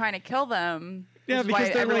think they're trying to kill them. Yeah, because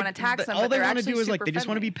everyone attacks them. All they want to do is like they just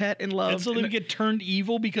want to be pet and loved. And so they get turned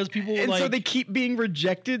evil because people so they keep being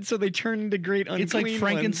rejected, so they turn into great unclean It's like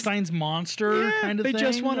Frankenstein's monster kind of thing. They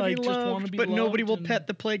just want to be loved, but nobody will pet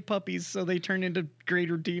the plague puppies, so they turn into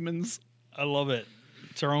greater demons. I love it.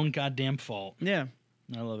 It's our own goddamn fault. Yeah.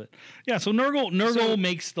 I love it. Yeah, so Nurgle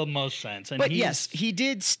makes the most sense. But yes, he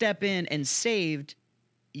did step in and saved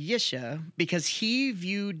Yisha because he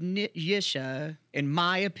viewed Yisha, in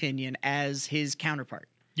my opinion, as his counterpart.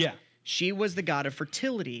 Yeah. She was the god of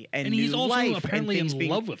fertility and he's new also life apparently in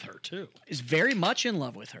love with her too. Is very much in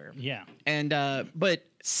love with her. Yeah. And but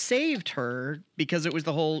saved her because it was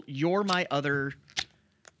the whole you're my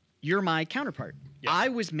counterpart. Yeah. I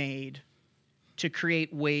was made to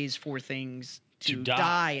create ways for things to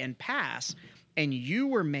die and pass. And you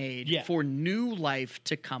were made for new life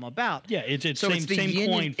to come about. Yeah, it's so same, it's the same yin,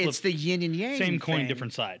 coin. It's the yin and yang. Same coin, thing.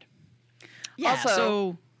 different side. Yeah.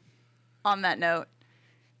 Also, on that note,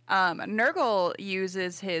 Nurgle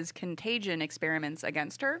uses his contagion experiments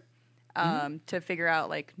against her to figure out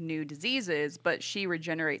like new diseases, but she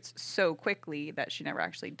regenerates so quickly that she never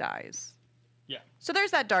actually dies. Yeah. So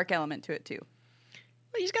there's that dark element to it too.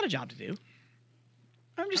 Well, he's got a job to do.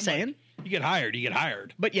 I'm just saying. You get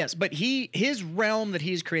hired. But yes, his realm that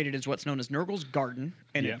he's created is what's known as Nurgle's Garden,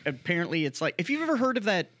 and apparently it's like if you've ever heard of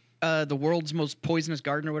that the world's most poisonous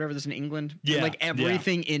garden or whatever that's in England, like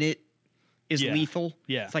everything in it is lethal.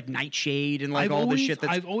 Yeah, it's like nightshade and all this shit.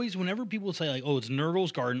 I've always whenever people say like, oh, it's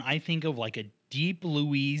Nurgle's Garden, I think of like a deep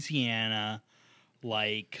Louisiana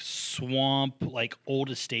like swamp, like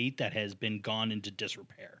old estate that has been gone into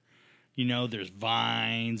disrepair. You know, there's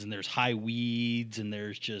vines and there's high weeds and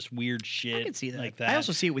there's just weird shit. I can see that. Like that. I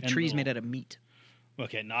also see it with trees made out of meat.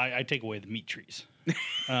 Okay, no, I take away the meat trees.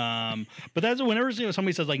 But that's whenever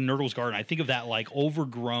somebody says like Nurgle's Garden, I think of that like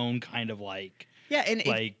overgrown kind of like and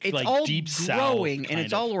it's like all deep growing south and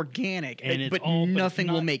it's all organic, but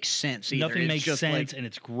nothing will make sense either. Nothing makes sense, and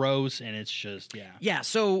it's gross, and it's just yeah.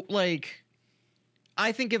 So like,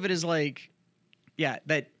 I think of it as like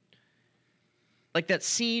that. Like that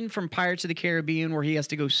scene from Pirates of the Caribbean where he has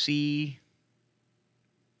to go see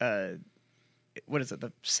what is it?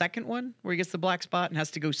 The second one where he gets the black spot and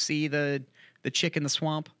has to go see the chick in the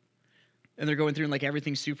swamp, and they're going through and like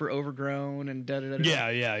everything's super overgrown and da da da.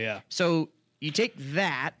 Yeah. So you take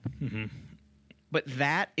that, Mm-hmm. but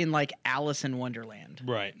that in like Alice in Wonderland,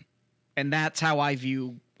 Right. and that's how I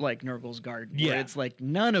view like Nurgle's Garden. Where Yeah. it's like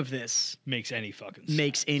none of this Makes any fucking sense.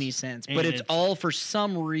 makes any sense, And but it's it's- all for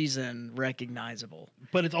some reason recognizable.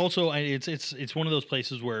 But it's also it's one of those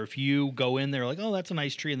places where if you go in there like, oh, that's a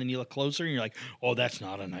nice tree, and then you look closer and you're like, oh, that's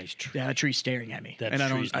not a nice tree. Yeah, that tree's staring at me, That and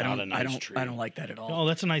tree's not a nice tree. I don't like that at all. Oh,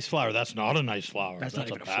 that's a nice flower. That's not a nice flower. That's not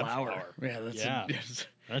even a bad flower. Yeah, that's Yeah.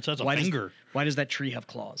 That's a why finger. why does that tree have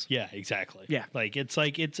claws? Yeah, exactly. Yeah. like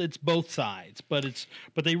it's both sides, but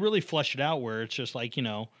they really flesh it out where it's just like,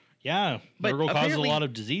 yeah, But Nurgle causes a apparently lot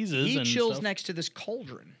of diseases. He and chills stuff. next to this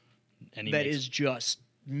cauldron And he that makes- is just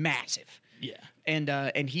massive, yeah.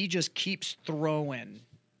 and he just keeps throwing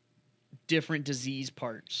different disease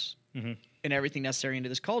parts Mm-hmm. and everything necessary into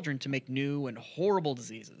this cauldron to make new and horrible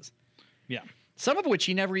diseases. Yeah. Some of which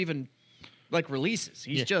he never even like releases.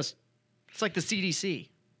 He's Yeah. just it's like the CDC.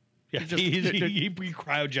 Yeah, Just- he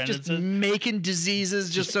cryogenics Just it. making diseases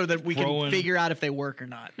just so that we can throwing- figure out if they work or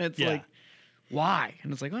not. It's Yeah. like, why?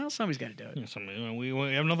 And it's like, well, somebody's got to do it. Yeah, we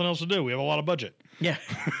have nothing else to do. We have a lot of budget. Yeah.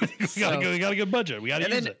 We got a good budget. We got to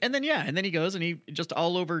use it. And then he goes and he just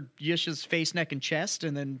all over Yisha's face, neck, and chest,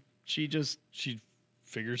 and then she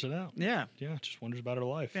figures it out. yeah, Just wonders about her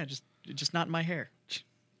life. just not in my hair.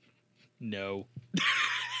 No.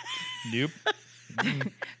 Nope.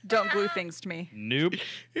 Don't glue things to me. Nope.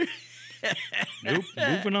 Nope.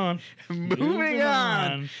 Moving on. Moving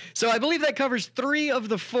on. So I believe that covers 3 of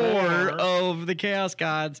the 4 of the Chaos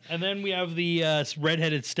Gods. And then we have the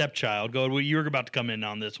redheaded stepchild. Go. Well, you were about to come in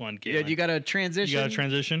on this one, Yeah, Caitlin. you got a transition. You got a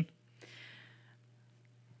transition?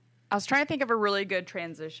 I was trying to think of a really good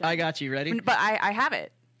transition. I got you. Ready? But I have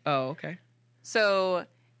it. Oh, okay. So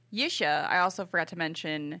Yisha, I also forgot to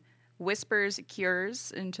mention, whispers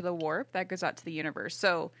cures into the warp that goes out to the universe.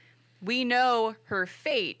 So we know her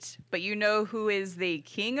fate, but you know who is the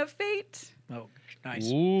king of fate? Oh, nice.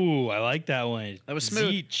 Ooh, I like that one. That was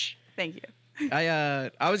smooth. Zeech. Thank you.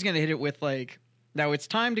 I was gonna hit it with like, now it's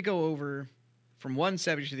time to go over from one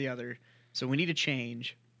subject to the other, so we need to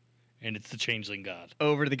change And it's the changeling god.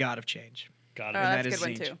 over to the God of Change. God And That's that a is good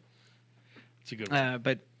one Zeech. too. It's a good one.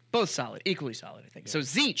 But both solid, equally solid, I think. So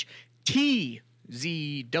Zeech, TZEENZTCH.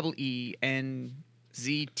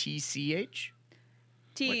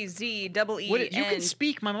 TZEEN. What, you can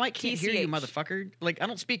speak. My mic can't hear you, TCH. motherfucker. Like I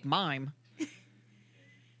don't speak mime.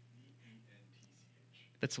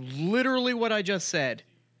 That's literally what I just said.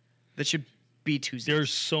 That should be 2 Z's.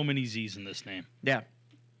 There's so many Z's in this name. Yeah.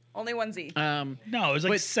 Only one Z. No, it was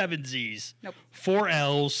like But- 7 Z's. Nope. 4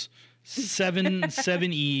 L's,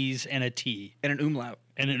 seven E's, and a T. And an umlaut.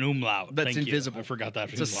 And an umlaut. That's Thank you. invisible. I forgot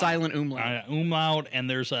that. It's a silent umlaut. Umlaut, and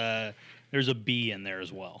there's a B in there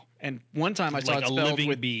as well. And one time I saw Like it a spelled living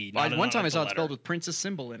with bee, one not time I a saw it letter. spelled with Princess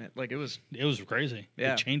symbol in it. Like it was crazy.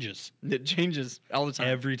 Yeah. It changes it changes all the time.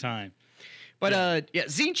 every time. But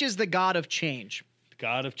Zeech is the god of change.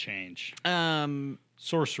 God of change. Um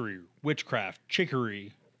Sorcery, witchcraft,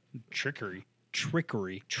 trickery. trickery.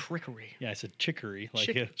 Yeah, I said chicory.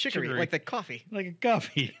 Like Chicory, like the coffee. like a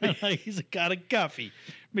coffee. Like he's a god of coffee.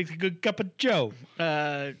 Makes a good cup of joe.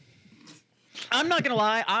 I'm not gonna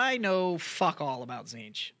lie, I know fuck all about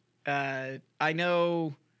Zeech. I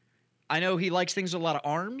know he likes things with a lot of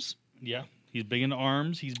arms. Yeah, he's big into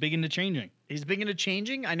arms. He's big into changing. He's big into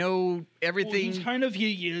changing. I know everything. Well, he's kind of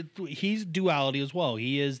he's duality as well.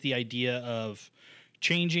 He is the idea of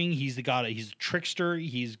changing. He's the god. He's a trickster.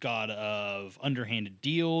 He's god of underhanded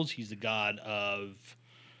deals. He's the god of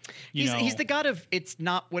he's the god of it's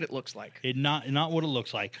not what it looks like. not what it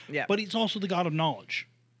looks like. Yeah. But he's also the god of knowledge.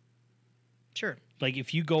 Sure. Like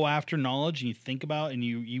if you go after knowledge and you think about and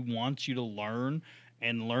you want you to learn,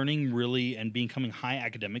 and learning really and becoming high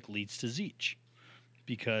academic leads to Zeech.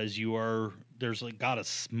 Because there's like got a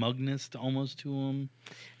smugness almost to him.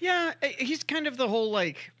 Yeah, he's kind of the whole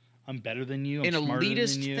like I'm better than you. I'm an smarter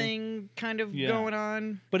elitist than you. thing kind of Yeah. going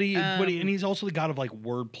on. But and he's also the god of like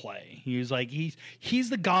wordplay. He's like he's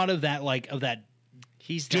the god of that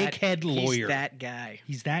He's dickhead lawyer. He's that guy.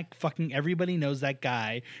 He's that fucking everybody knows that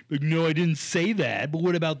guy. But no, I didn't say that. But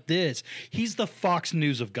what about this? He's the Fox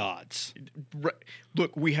News of gods.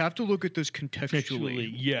 Look, we have to look at this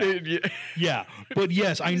contextually. Yeah. Yeah. But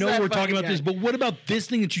yes, I He's know that we're talking fucking about guy. this, but what about this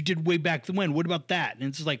thing that you did way back when? What about that? And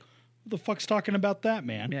it's just like, who the fuck's talking about that,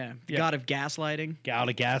 man? Yeah. The god of gaslighting. God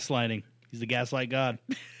of gaslighting. He's the gaslight god.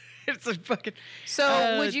 It's a fucking.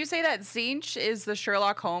 So would you say that Zeech is the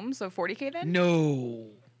Sherlock Holmes of 40K then? No.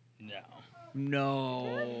 No.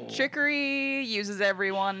 No. Trickery, uses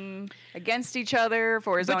everyone against each other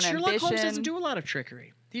for his own Sherlock ambition. Holmes doesn't do a lot of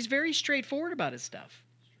trickery. He's very straightforward about his stuff.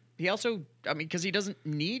 He also, because he doesn't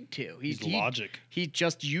need to. He's logic. He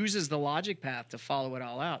just uses the logic path to follow it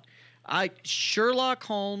all out. Sherlock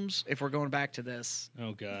Holmes, if we're going back to this.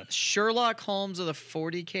 Oh, God. Sherlock Holmes of the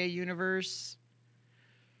 40K universe.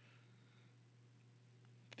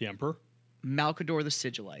 The Emperor? Malcador the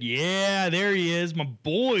Sigillite. Yeah, there he is, my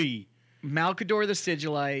boy. Malcador the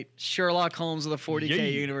Sigillite, Sherlock Holmes of the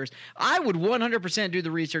 40K universe. I would 100% do the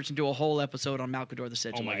research and do a whole episode on Malcador the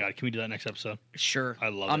Sigillite. Oh my God, can we do that next episode? Sure. I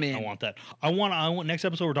love it. In. I want that. I want next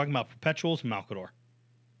episode we're talking about Perpetuals and Malcador.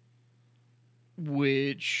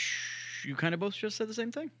 Which you kind of both just said the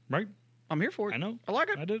same thing. Right? I'm here for it. I know. I like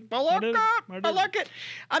it. I did. I like it. I like it.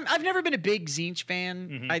 I've never been a big Zinch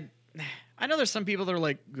fan. Mm-hmm. I know there's some people that are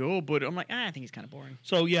like, oh, but I'm like, I think he's kind of boring.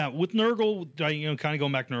 So yeah, with Nurgle, kind of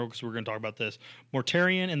going back to Nurgle because we're going to talk about this.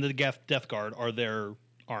 Mortarion and the Death Guard are their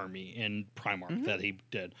army in Primarch that he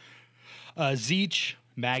did. Zeech,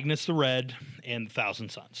 Magnus the Red, and Thousand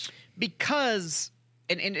Sons. Because,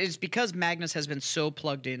 and it's because Magnus has been so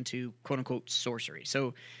plugged into quote unquote sorcery.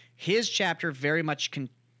 So his chapter very much can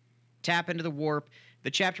tap into the warp. The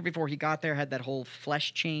chapter before he got there had that whole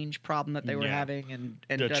flesh change problem that they were having, and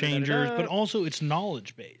the changers, but also it's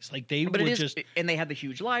knowledge based. Like they but were and they had the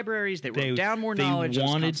huge libraries. They wrote down more knowledge. They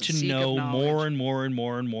wanted to know more and more and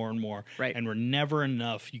more and more and more. Right, and were never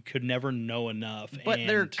enough. You could never know enough. But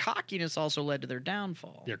their cockiness also led to their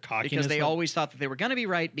downfall. Their cockiness because they always thought that they were going to be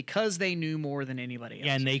right because they knew more than anybody else.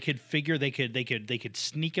 And they could figure they could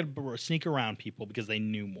sneak around people because they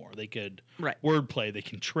knew more. They could wordplay. They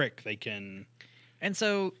can trick. They can. And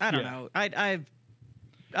so I don't know.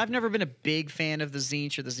 I've never been a big fan of the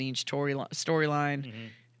Zinch or the Zinch storyline.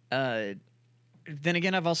 Then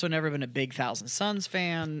again, I've also never been a big Thousand Sons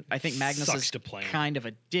fan. I think Magnus is kind of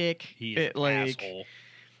a dick. He is an asshole.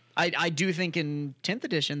 I do think in 10th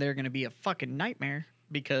edition they're going to be a fucking nightmare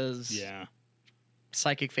because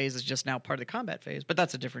psychic phase is just now part of the combat phase. But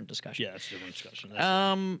that's a different discussion. Yeah, it's a different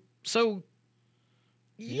discussion. So.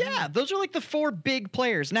 Yeah, those are like the 4 big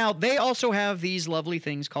players. Now, they also have these lovely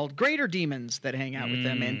things called greater demons that hang out with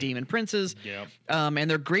them and demon princes. Yeah. And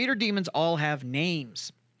their greater demons all have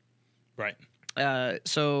names. Right.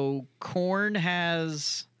 So Khorne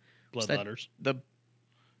has Bloodletters.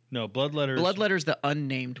 Bloodletters. Bloodletter's the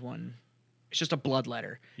unnamed one. It's just a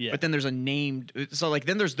bloodletter. Yeah. But then there's a named. So like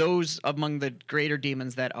then there's those among the greater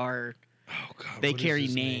demons that are. Oh God. They carry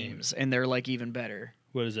names and they're like even better.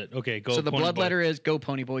 What is it? Okay, go. So the bloodletter is go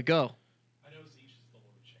Pony Boy go. I know Zeech is the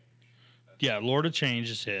Lord of Change. Yeah, Lord of Change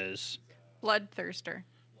is his. Bloodthirster.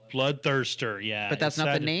 Bloodthirster, yeah. But that's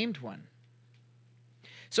not the named one.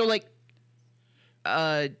 So like,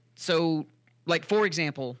 for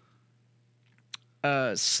example,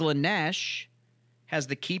 Slaanesh has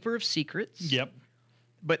the Keeper of Secrets. Yep.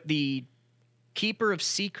 But the Keeper of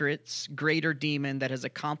Secrets, greater demon that has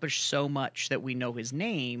accomplished so much that we know his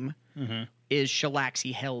name, is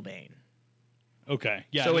Shalaxi Hellbane. Okay.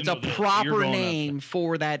 Yeah. So it's a proper name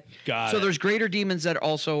for that. Got so it. there's greater demons that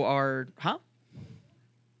also are,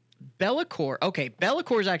 Be'lakor. Okay,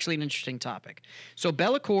 Be'lakor is actually an interesting topic. So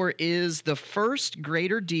Be'lakor is the first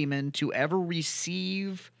greater demon to ever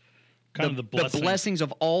receive the blessings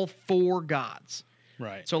of all 4 gods.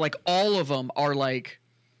 Right. So like all of them are like,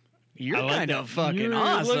 you're kind of fucking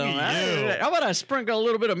awesome. How about I sprinkle a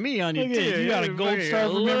little bit of me on you too? You got a gold star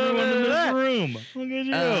from everyone in this room. Look at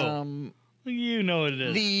you. Look at you know what it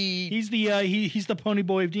is. He's the pony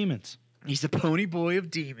boy of demons. He's the pony boy of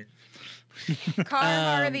demons.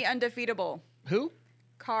 Karhar the Undefeatable. Who?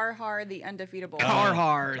 Karhar the Undefeatable.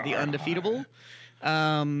 Karhar the Undefeatable.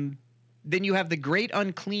 Then you have the Great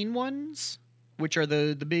Unclean Ones, which are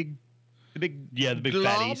the big big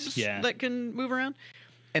globs fatties, that can move around.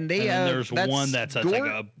 And there's one that's like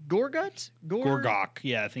a Gorgut? Gorgok.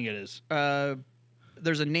 Yeah, I think it is.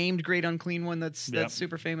 There's a named Great Unclean One that's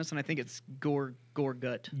super famous, and I think it's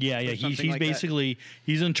Gorgut. Yeah. He's like basically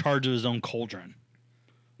he's in charge of his own cauldron.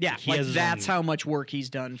 Yeah, that's how much work he's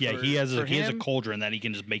done. Yeah, he has a cauldron that he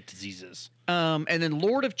can just make diseases. And then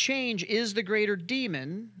Lord of Change is the greater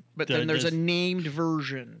demon, but then there's a named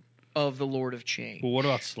version of the Lord of Change. Well, what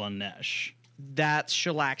about Slaanesh? That's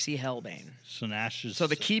Shalaxi Hellbane. Slaanesh is... So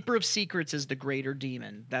the Keeper of Secrets is the greater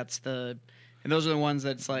demon. And those are the ones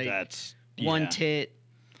that's like one tit,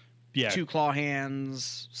 2 claw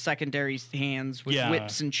hands, secondary hands with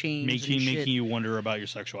whips and chains, making you wonder about your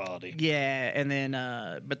sexuality. Yeah, and then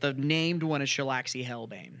but the named one is Shalaxi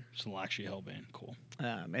Hellbane. Shalaxi Hellbane, cool.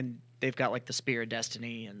 And they've got like the Spear of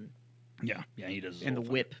Destiny and yeah, he does, and the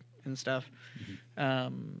whip and stuff.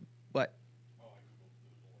 What?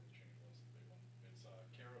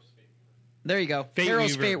 There you go. Fate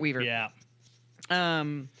Pharaoh's Weaver. Fate Weaver. Yeah.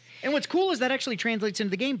 And what's cool is that actually translates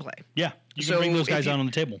into the gameplay. Yeah. You can bring those guys out on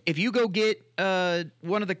the table. If you go get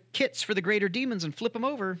one of the kits for the greater demons and flip them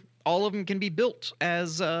over, all of them can be built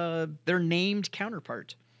as their named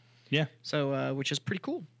counterpart. Yeah. So, which is pretty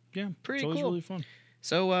cool. Yeah. Pretty it's always cool. really fun.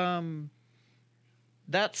 So,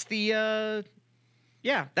 that's the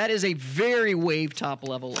that is a very wave top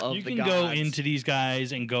level of You the can gods. go into these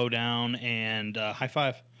guys and go down and high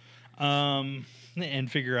five,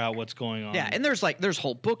 and figure out what's going on. Yeah, and there's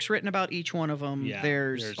whole books written about each one of them. Yeah,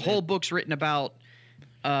 there's whole books written about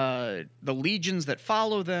the legions that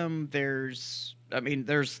follow them. There's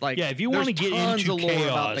like if you want to get tons into of lore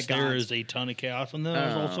about the chaos, there gods. is a ton of chaos, and then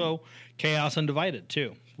there's also chaos undivided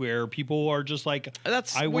too, where people are just like,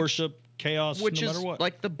 I worship chaos no which matter is what.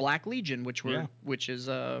 like the Black Legion, which is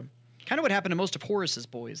kind of what happened to most of Horus's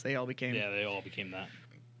boys. They all became they all became that.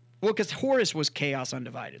 Well, because Horus was chaos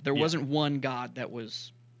undivided. There wasn't one god that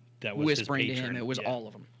was whispering to him. It was all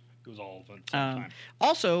of them. It was all of them at the same time.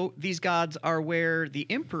 Also, these gods are where the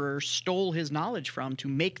Emperor stole his knowledge from to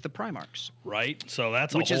make the Primarchs. Right? So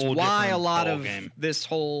that's which a whole is why a different lot of ballgame. this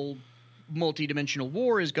whole multi-dimensional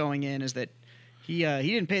war is going in, is that he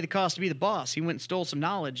didn't pay the cost to be the boss. He went and stole some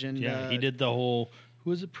knowledge. And he did the whole,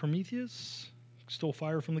 who is it, Prometheus? Stole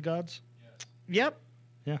fire from the gods? Yep.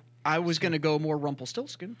 Yeah. I was going to go more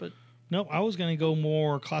Rumpelstiltskin, but... No, I was going to go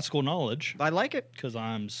more classical knowledge. I like it. Because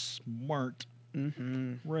I'm smart.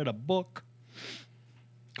 Mm-hmm. Read a book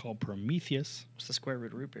called Prometheus. What's the square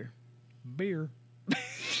root of root beer? Beer.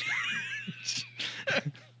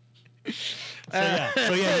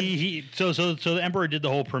 So the Emperor did the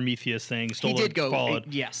whole Prometheus thing. Stole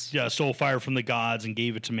stole fire from the gods and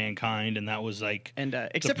gave it to mankind, and that was like, and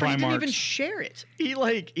except for he didn't even share it. He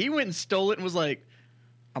went and stole it and was like,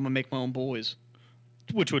 "I'm gonna make my own boys,"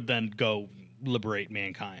 which would then go liberate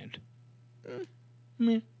mankind.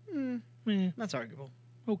 That's arguable.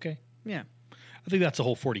 Okay, yeah, I think that's the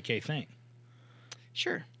whole 40K thing.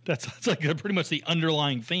 Sure. That's like pretty much the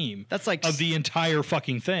underlying theme. That's like of the entire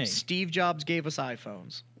fucking thing. Steve Jobs gave us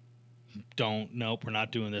iPhones. Nope, we're not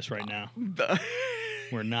doing this right now.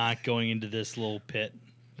 We're not going into this little pit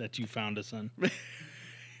that you found us in.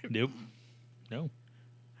 Nope. No.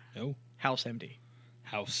 House MD.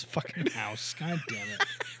 Fucking house. God damn it.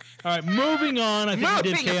 All right, moving on. I think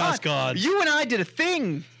we did Chaos Gods. You and I did a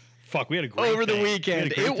thing. Fuck, we had a great over thing. The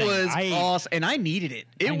weekend. It was awesome, and I needed it.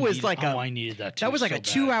 I needed that too. That was like a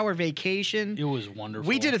 2-hour vacation. It was wonderful.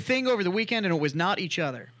 We did a thing over the weekend, and it was not each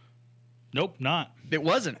other. Nope, not. It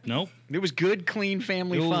wasn't. Nope. It was good, clean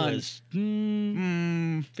family fun. Was,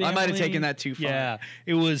 I might have taken that too far. Yeah,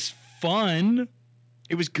 it was fun.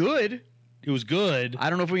 It was good. It was good. I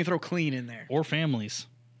don't know if we can throw clean in there. Or families.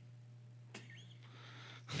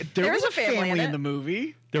 There was a family in the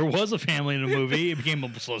movie. There was a family in the movie. It became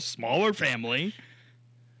a smaller family.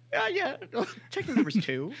 Yeah. Technically, there was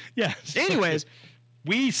 2. Yeah. Anyways,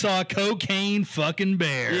 we saw Cocaine fucking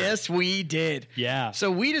Bear. Yes, we did. Yeah. So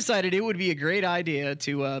we decided it would be a great idea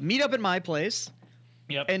to meet up at my place.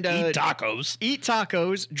 Yep. And eat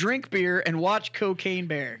tacos, drink beer, and watch Cocaine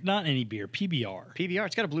Bear. Not any beer. PBR. PBR.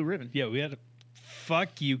 It's got a blue ribbon. Yeah, we had to.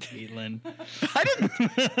 Fuck you, Caitlin. I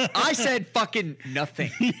didn't. I said fucking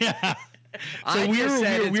nothing. Yeah. So we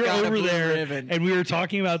were over there, and we were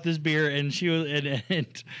talking about this beer, and she was,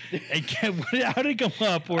 and how did it come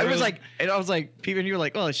up? I was like, Peter, and you were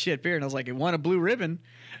like, oh shit, beer, and I was like, it won a blue ribbon.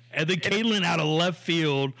 And then Caitlin out of left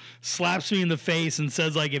field slaps me in the face and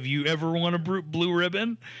says, like, have you ever won a blue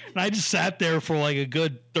ribbon? And I just sat there for like a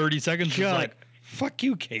good 30 seconds. Just like, fuck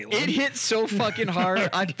you, Caitlin. It hit so fucking hard,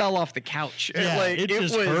 I fell off the couch. Yeah, it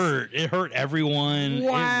just hurt. It hurt everyone.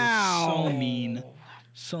 Wow. It was so mean.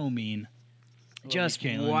 So mean. Just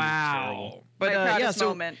Caitlin, wow. But my proudest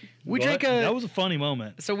moment. We drank that was a funny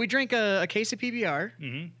moment. So we drank a case of PBR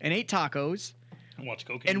and ate tacos.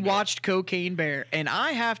 And watched Cocaine Bear. And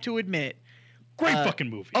I have to admit, great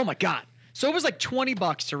fucking movie. Oh my God. So it was like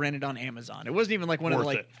 $20 to rent it on Amazon. It wasn't even like one of the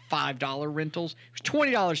like $5 rentals. It was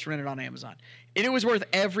 $20 to rent it on Amazon. And it was worth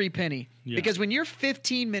every penny. Yeah. Because when you're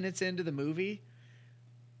 15 minutes into the movie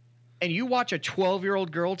and you watch a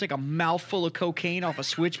 12-year-old girl take a mouthful of cocaine off a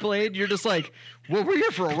switchblade, you're just like, well, we're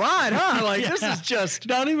here for a ride, huh? Like, this is just...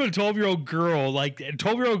 Not even a 12-year-old girl. Like, a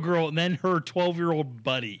 12-year-old girl and then her 12-year-old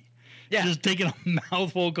buddy. Yeah. Just taking a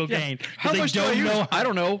mouthful of cocaine. Yeah. How much do I use? I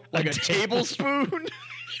don't know. Like a tablespoon?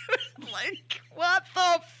 Like, what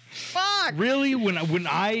the Fuck. Really, when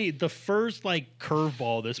I the first like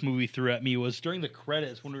curveball this movie threw at me was during the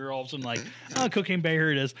credits when we were all of a sudden like, oh, Cocaine Bear,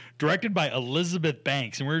 here it is, directed by Elizabeth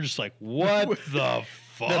Banks, and we were just like, what the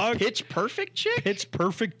fuck? The Pitch Perfect chick? Pitch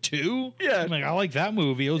Perfect 2? Yeah. I'm like, I like that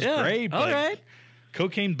movie. It was great. But all right.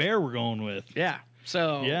 Cocaine Bear we're going with. Yeah.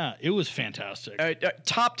 So yeah, it was fantastic.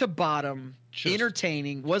 Top to bottom, Just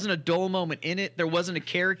entertaining. Wasn't a dull moment in it. There wasn't a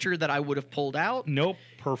character that I would have pulled out. Nope,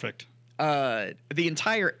 perfect. The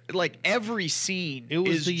entire, like, every scene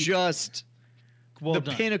is just well the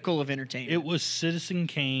done. pinnacle of entertainment. It was Citizen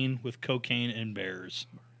Kane with cocaine and bears.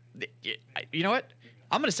 You know what?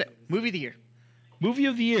 I'm gonna say movie of the year. Movie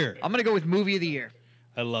of the year. I'm gonna go with movie of the year.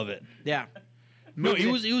 I love it. Yeah. No, it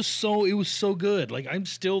was so good. Like, I'm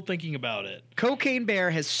still thinking about it. Cocaine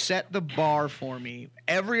Bear has set the bar for me.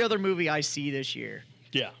 Every other movie I see this year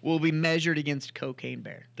Yeah. will be measured against Cocaine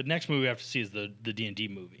Bear. The next movie I have to see is the D&D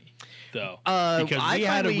movie, though, because we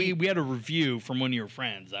had a review from one of your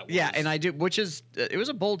friends that was and I did, which is it was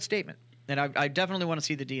a bold statement, and I definitely want to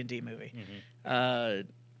see the D&D movie, because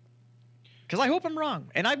I hope I'm wrong,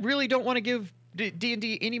 and I really don't want to give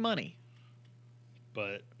D&D any money,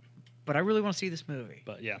 but I really want to see this movie.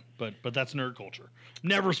 But yeah, but that's nerd culture.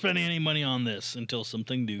 Never spending any money on this until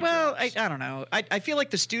something new. Well, drops. I don't know. I feel like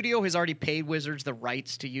the studio has already paid Wizards the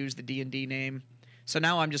rights to use the D&D name, so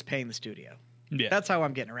now I'm just paying the studio. Yeah, That's how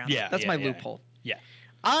I'm getting around it. That's my loophole. Yeah,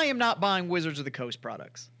 I am not buying Wizards of the Coast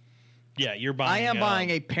products. yeah, you're buying. I am buying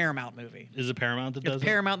a Paramount movie. Is it Paramount that does It's it?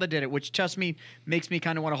 Paramount that did it, which trust me makes me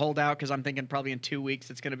kind of want to hold out because I'm thinking probably in 2 weeks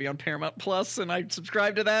it's going to be on Paramount Plus, and I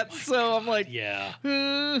subscribe to that. So I'm like, Yeah,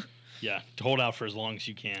 "Uh." yeah. To hold out for as long as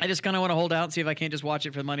you can. I just kind of want to hold out and see if I can't just watch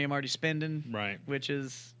it for the money I'm already spending. Right. Which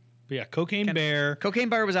is But yeah, Cocaine Bear, Cocaine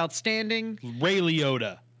Bear was outstanding. Ray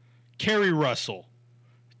Liotta, Kerry Russell,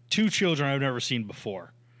 two children I've never seen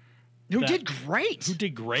before. Who did great. Who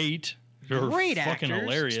did great. They were Great fucking actors,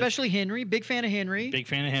 hilarious. especially Henry. Big fan of Henry. Big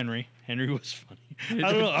fan of Henry. Henry was funny.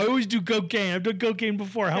 I don't know. I always do cocaine. I've done cocaine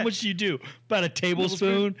before. How much do you do? About a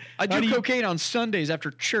tablespoon? I do cocaine on Sundays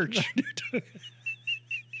after church.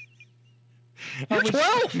 You're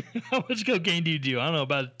 12. How much cocaine do you do? I don't know,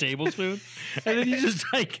 about a tablespoon. And then you just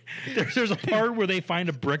like, there's a part where they find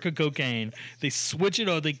a brick of cocaine. They switch it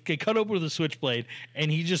over. They cut open with a switchblade,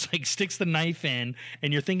 and he just like sticks the knife in.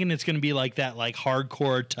 And you're thinking it's going to be like that, like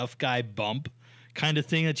hardcore tough guy bump kind of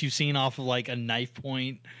thing that you've seen off of like a knife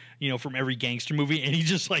point, you know, from every gangster movie. And he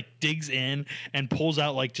just like digs in and pulls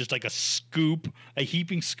out like just like a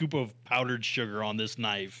heaping scoop of powdered sugar on this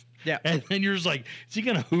knife. Yeah. And then you're just like, is he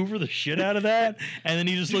going to hoover the shit out of that? And then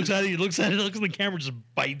he just looks at it, looks in the camera, just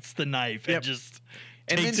bites the knife and just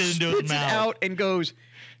takes it into his spits mouth. it out and goes,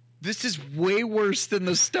 this is way worse than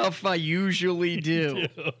the stuff I usually do.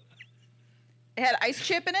 It had ice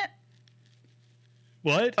chip in it.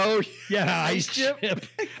 What? Oh, yeah, Ice Chip.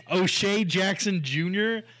 O'Shea Jackson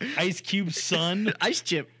Jr., Ice Cube's son. Ice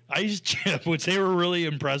Chip. Ice Chip, which they were really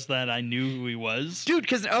impressed that I knew who he was. Dude,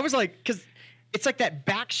 because I was like, because it's like that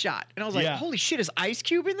back shot. And I was like, holy shit, is Ice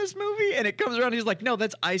Cube in this movie? And it comes around, he's like, no,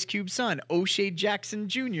 that's Ice Cube's son, O'Shea Jackson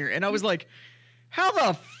Jr. And I was like, how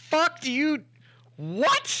the fuck do you...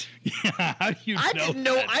 What? Yeah, how do you know I didn't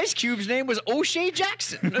know that? Ice Cube's name was O'Shea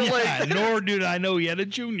Jackson. Yeah, nor did I know he had a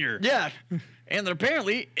junior. Yeah. And then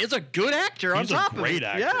apparently is a good actor on top of it. He's a great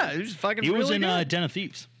actor. Yeah, he was fucking He was really in good. Den of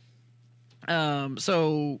Thieves.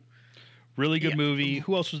 So... Really good movie.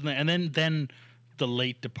 Who else was in there? And then the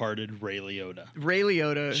late departed Ray Liotta. Ray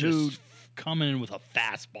Liotta, who... Just coming in with a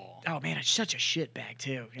fastball. Oh, man, it's such a shitbag,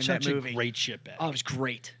 too, in Such that movie. a great shitbag. Oh, it was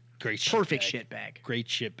great. Great Perfect shitbag. shitbag. Great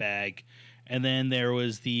shitbag. And then there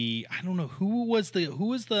was I don't know, who was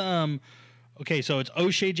the okay, so it's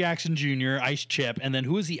O'Shea Jackson Jr., Ice Chip, and then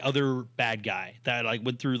who was the other bad guy that like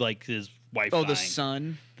went through like his wife Oh, dying? the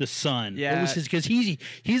son. The son. Yeah. What was his, because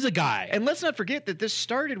he's a guy. And let's not forget that this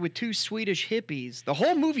started with two Swedish hippies. The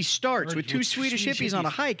whole movie starts with two Swedish hippies on a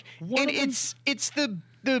hike. One And of them- it's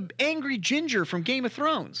the angry ginger from Game of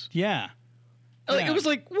Thrones. Yeah. Like, Yeah. it was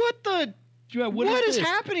like, what the... Yeah, what is this?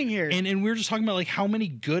 happening here? And we were just talking about like how many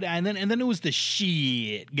good, and then it was the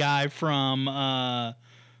shit guy from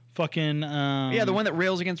fucking yeah, the one that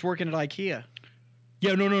rails against working at IKEA.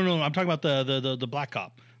 Yeah, no. I'm talking about the black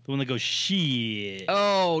cop, the one that goes shit.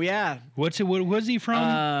 Oh yeah. What's it? What was he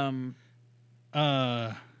from?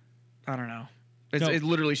 I don't know. It's, No. it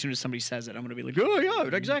literally, as soon as somebody says it, I'm going to be like, oh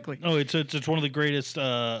yeah, exactly. Oh, it's one of the greatest.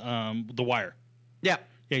 The Wire. Yeah,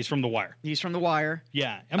 Yeah, he's from The Wire. he's from The Wire.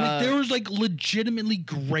 Yeah, I mean there was like legitimately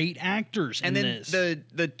great actors And in then this.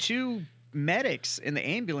 the two medics in the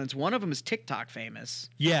ambulance, one of them is TikTok famous.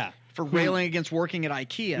 Yeah, for railing against working at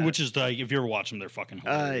IKEA. Which is like, if you ever watch them, they're fucking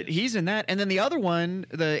hilarious. He's in that. And then the other one,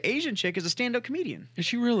 the Asian chick, is a stand-up comedian. Is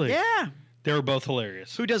she really? Yeah. They were both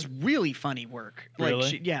hilarious. Who does really funny work.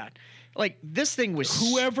 Really? Yeah. Like, this thing was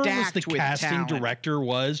Whoever was the stacked with casting talent. director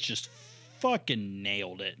was just fucking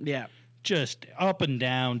nailed it. Yeah. Just up and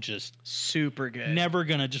down, just super good. never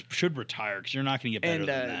gonna, just should retire because you're not gonna get better and,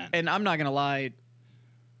 than that. And I'm not going to lie,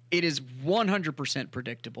 it is 100%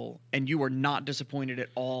 predictable, and you are not disappointed at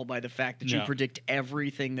all by the fact that you No. predict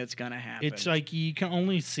everything that's going to happen. It's like you can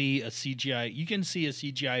only see a CGI. You can see a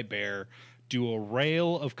CGI bear do a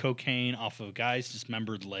rail of cocaine off of a guy's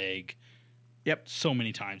dismembered leg. Yep. So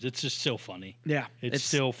many times. It's just so funny. Yeah. It's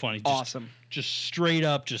still funny. Just, awesome. Just straight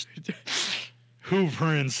up, just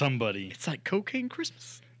hoovering somebody. It's like cocaine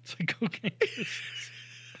Christmas. It's like cocaine.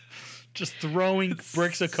 Just throwing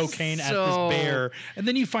bricks of cocaine at So- this bear. And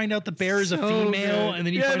then you find out the bear is a so female. good. And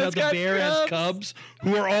then you Yeah, find out it's the got bear has cubs. cubs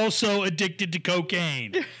who are also addicted to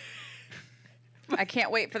cocaine. I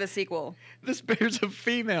can't wait for the sequel. This bear's a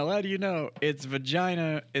female. How do you know? Its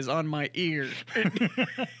vagina is on my ear.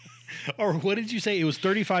 Or what did you say? It was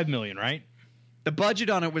 $35 million, right? The budget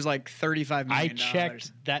on it was like $35 million. I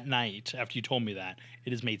checked that night after you told me that.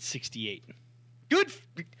 It has made 68. Good.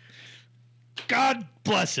 God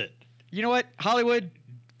bless it. You know what, Hollywood?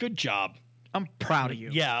 Good job. I'm proud of you.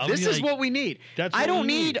 Yeah, I'll this be is like, what we need. that's I what don't we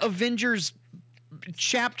need need. Avengers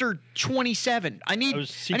Chapter 27. I need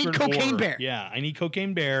Secret Cocaine Horror. Bear. Yeah, I need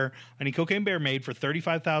Cocaine Bear. I need Cocaine Bear made for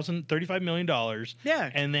 $35 million.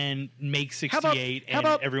 Yeah. And then make How about, 68 how and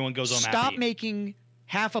about everyone goes on stop happy. making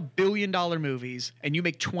 $500 million movies and you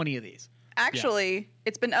make 20 of these. Actually,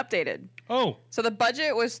 it's been updated. Oh, So the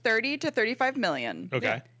budget was 30 to 35 million.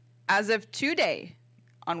 okay. As of today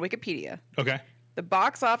on Wikipedia, Okay. the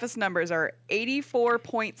box office numbers are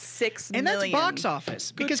 84.6 And that's million. box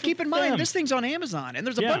office. Because for keep in mind, them. this thing's on Amazon, and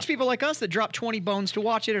there's a Yeah. bunch of people like us that drop 20 bones to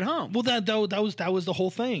watch it at home. Well, that was the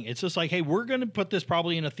whole thing. It's just like, hey, we're going to put this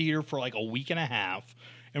probably in a theater for like a week and a half,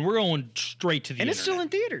 and we're going straight to the and internet. it's still in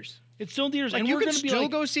theaters. It's still in theaters. Like, and you we're can going to be still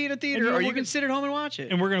like, go see it in a and theater, then or we're you gonna- can sit at home and watch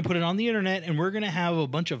it. and we're going to put it on the internet, and we're going to have a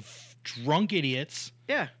bunch of drunk idiots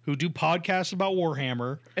Yeah. who do podcasts about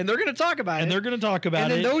Warhammer, And they're going to talk about it. and they're going to talk about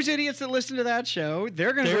and then it. those idiots that listen to that show,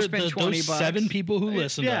 they're going to go They're- spend the- 20 those bucks. 7 people who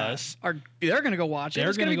listen to us, They're going to go watch it. they're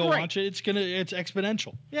It's going to be go great. watch it. It's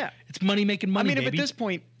exponential. Yeah. It's money making I money. mean, if baby. at this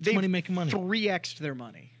point, It's they've money making money. 3x'd their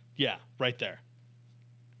money. Yeah, right there.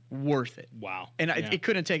 Worth it. Wow. And Yeah. it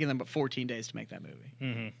couldn't have taken them but 14 days to make that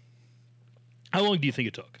movie. How long do you think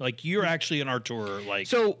it took? Like, you're actually in our tour, like.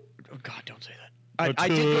 So, oh God, don't say that. I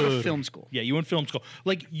did go to film school. Yeah, you went film school.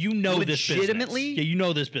 Like, you know this business. Legitimately, Yeah, you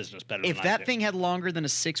know this business better If than I that do. thing had longer than a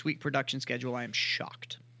 6-week production schedule, I am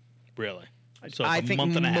shocked. Really? So I it's a think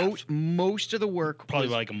month and a half. most of the work Probably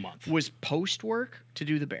was, like a month. was post work to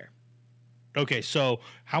do the bear. Okay, so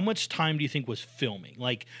how much time do you think was filming?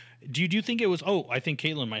 Like, do you think it was? Oh, I think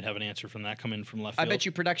Caitlin might have an answer from that coming from left I field. bet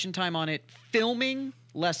you production time on it, filming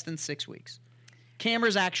less than 6 weeks.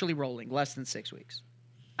 Cameras actually rolling less than 6 weeks.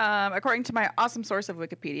 According to my awesome source of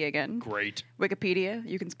Wikipedia again. Great. Wikipedia,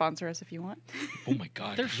 you can sponsor us if you want. Oh my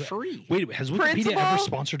God, They're free. Wait, has Wikipedia ever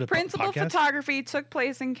sponsored a Principal podcast? photography took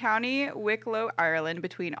place in County Wicklow, Ireland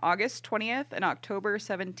between August 20th and October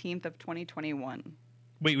 17th of 2021.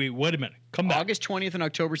 Wait, wait a minute. Come back. August 20th and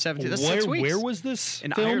October 17th. That's 6 weeks. Where was this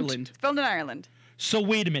in filmed? Ireland. It's filmed in Ireland. So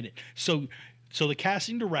wait a minute. So the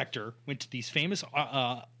casting director went to these famous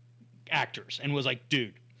actors and was like,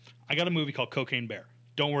 "Dude, I got a movie called Cocaine Bear.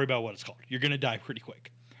 Don't worry about what it's called. You're gonna die pretty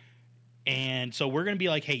quick." And so we're gonna be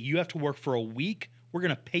like, "Hey, you have to work for a week. We're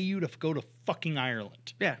gonna pay you to go to fucking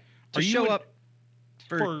Ireland Yeah. To Are you show in- up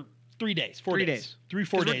for 3 days, 4 3 days, days.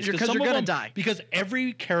 3-4 days, Because some you're of gonna them- die. because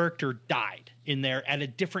every character died in there at a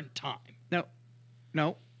different time.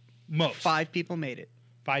 No. Most 5 people made it.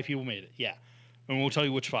 5 people made it. Yeah, and we'll tell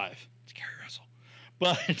you which 5. It's Gary Russell,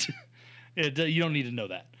 but you don't need to know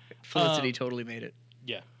that. Felicity totally made it.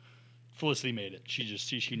 Yeah, Felicity made it.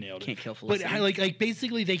 She nailed it. Can't kill But Felicity. like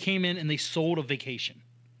basically they came in and they sold a vacation.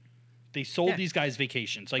 They sold Yeah. these guys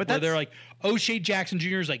vacations. Like But where they're that's- like, O'Shea Jackson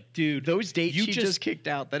Jr. is like, dude, Those dates you she just kicked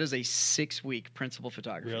out, that is a 6-week principal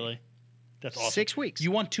photography. really? That's awesome. 6 weeks.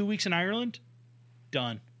 You want 2 weeks in Ireland?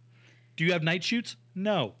 Done. Do you have night shoots?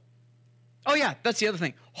 No. Oh, yeah. That's the other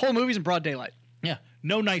thing. Whole movie's in broad daylight. Yeah.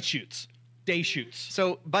 No night shoots. Day shoots.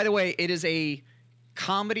 So, by the way, it is a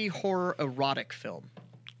comedy horror erotic film.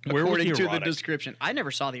 Where was according the to the erotic? description. I never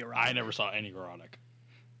saw the erotic. I never saw any erotic.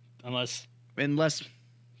 Unless Unless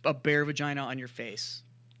a bear vagina on your face.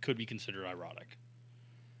 could be considered erotic.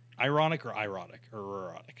 Ironic or erotic or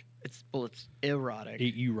erotic? It's erotic.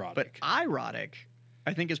 Erotic. But erotic,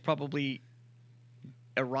 I think, is probably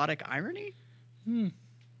erotic irony?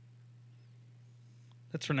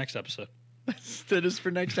 That's for next episode. That is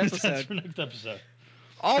for next That's episode. for next episode.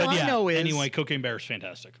 All But I know is anyway, Cocaine Bear is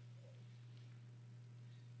fantastic.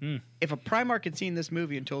 if a Primark had seen this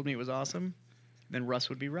movie and told me it was awesome, then Russ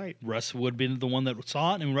would be right. Russ would have been the one that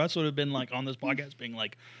saw it, and Russ would have been like on this podcast being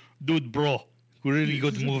like, dude, bro, really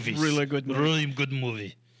good movies. Really good movie. Really good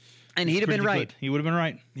movie. And he'd have been Pretty right. good. He would have been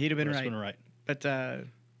right. He'd have been Russ right. would have been right. But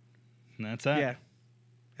And that's that. yeah.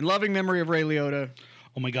 In loving memory of Ray Liotta.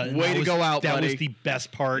 Oh my god! and Way that to was- go out, That buddy. was the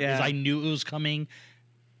best part. Yeah. Is I knew it was coming.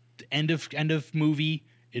 The end of movie.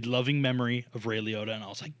 In loving memory of Ray Liotta, and I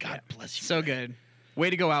was like, God bless you. So good. Way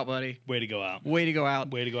to go out, buddy. Way to go out. Way to go out.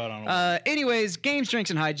 Way to go out on a Anyways, games,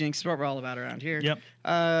 drinks, and hijinks is what we're all about around here.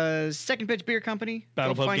 Yep. Second Pitch Beer Company.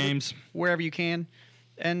 Battle Go Pub find it Games. wherever you can.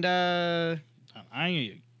 And I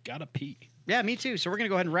gotta pee. yeah, me too. So we're gonna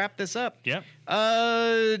go ahead and wrap this up. Yep.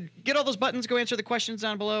 Get all those buttons. Go answer the questions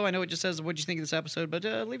down below. I know it just says what you think of this episode, but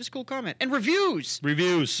leave us a cool comment and reviews.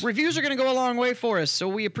 Reviews. Reviews are gonna go a long way for us, so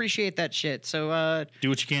we appreciate that shit. So Do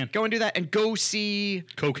what you can. go and do that, and go see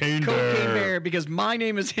Cocaine Cocaine Bear because my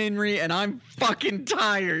name is Henry and I'm fucking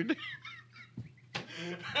tired.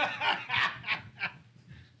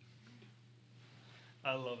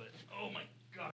 I love it. Oh my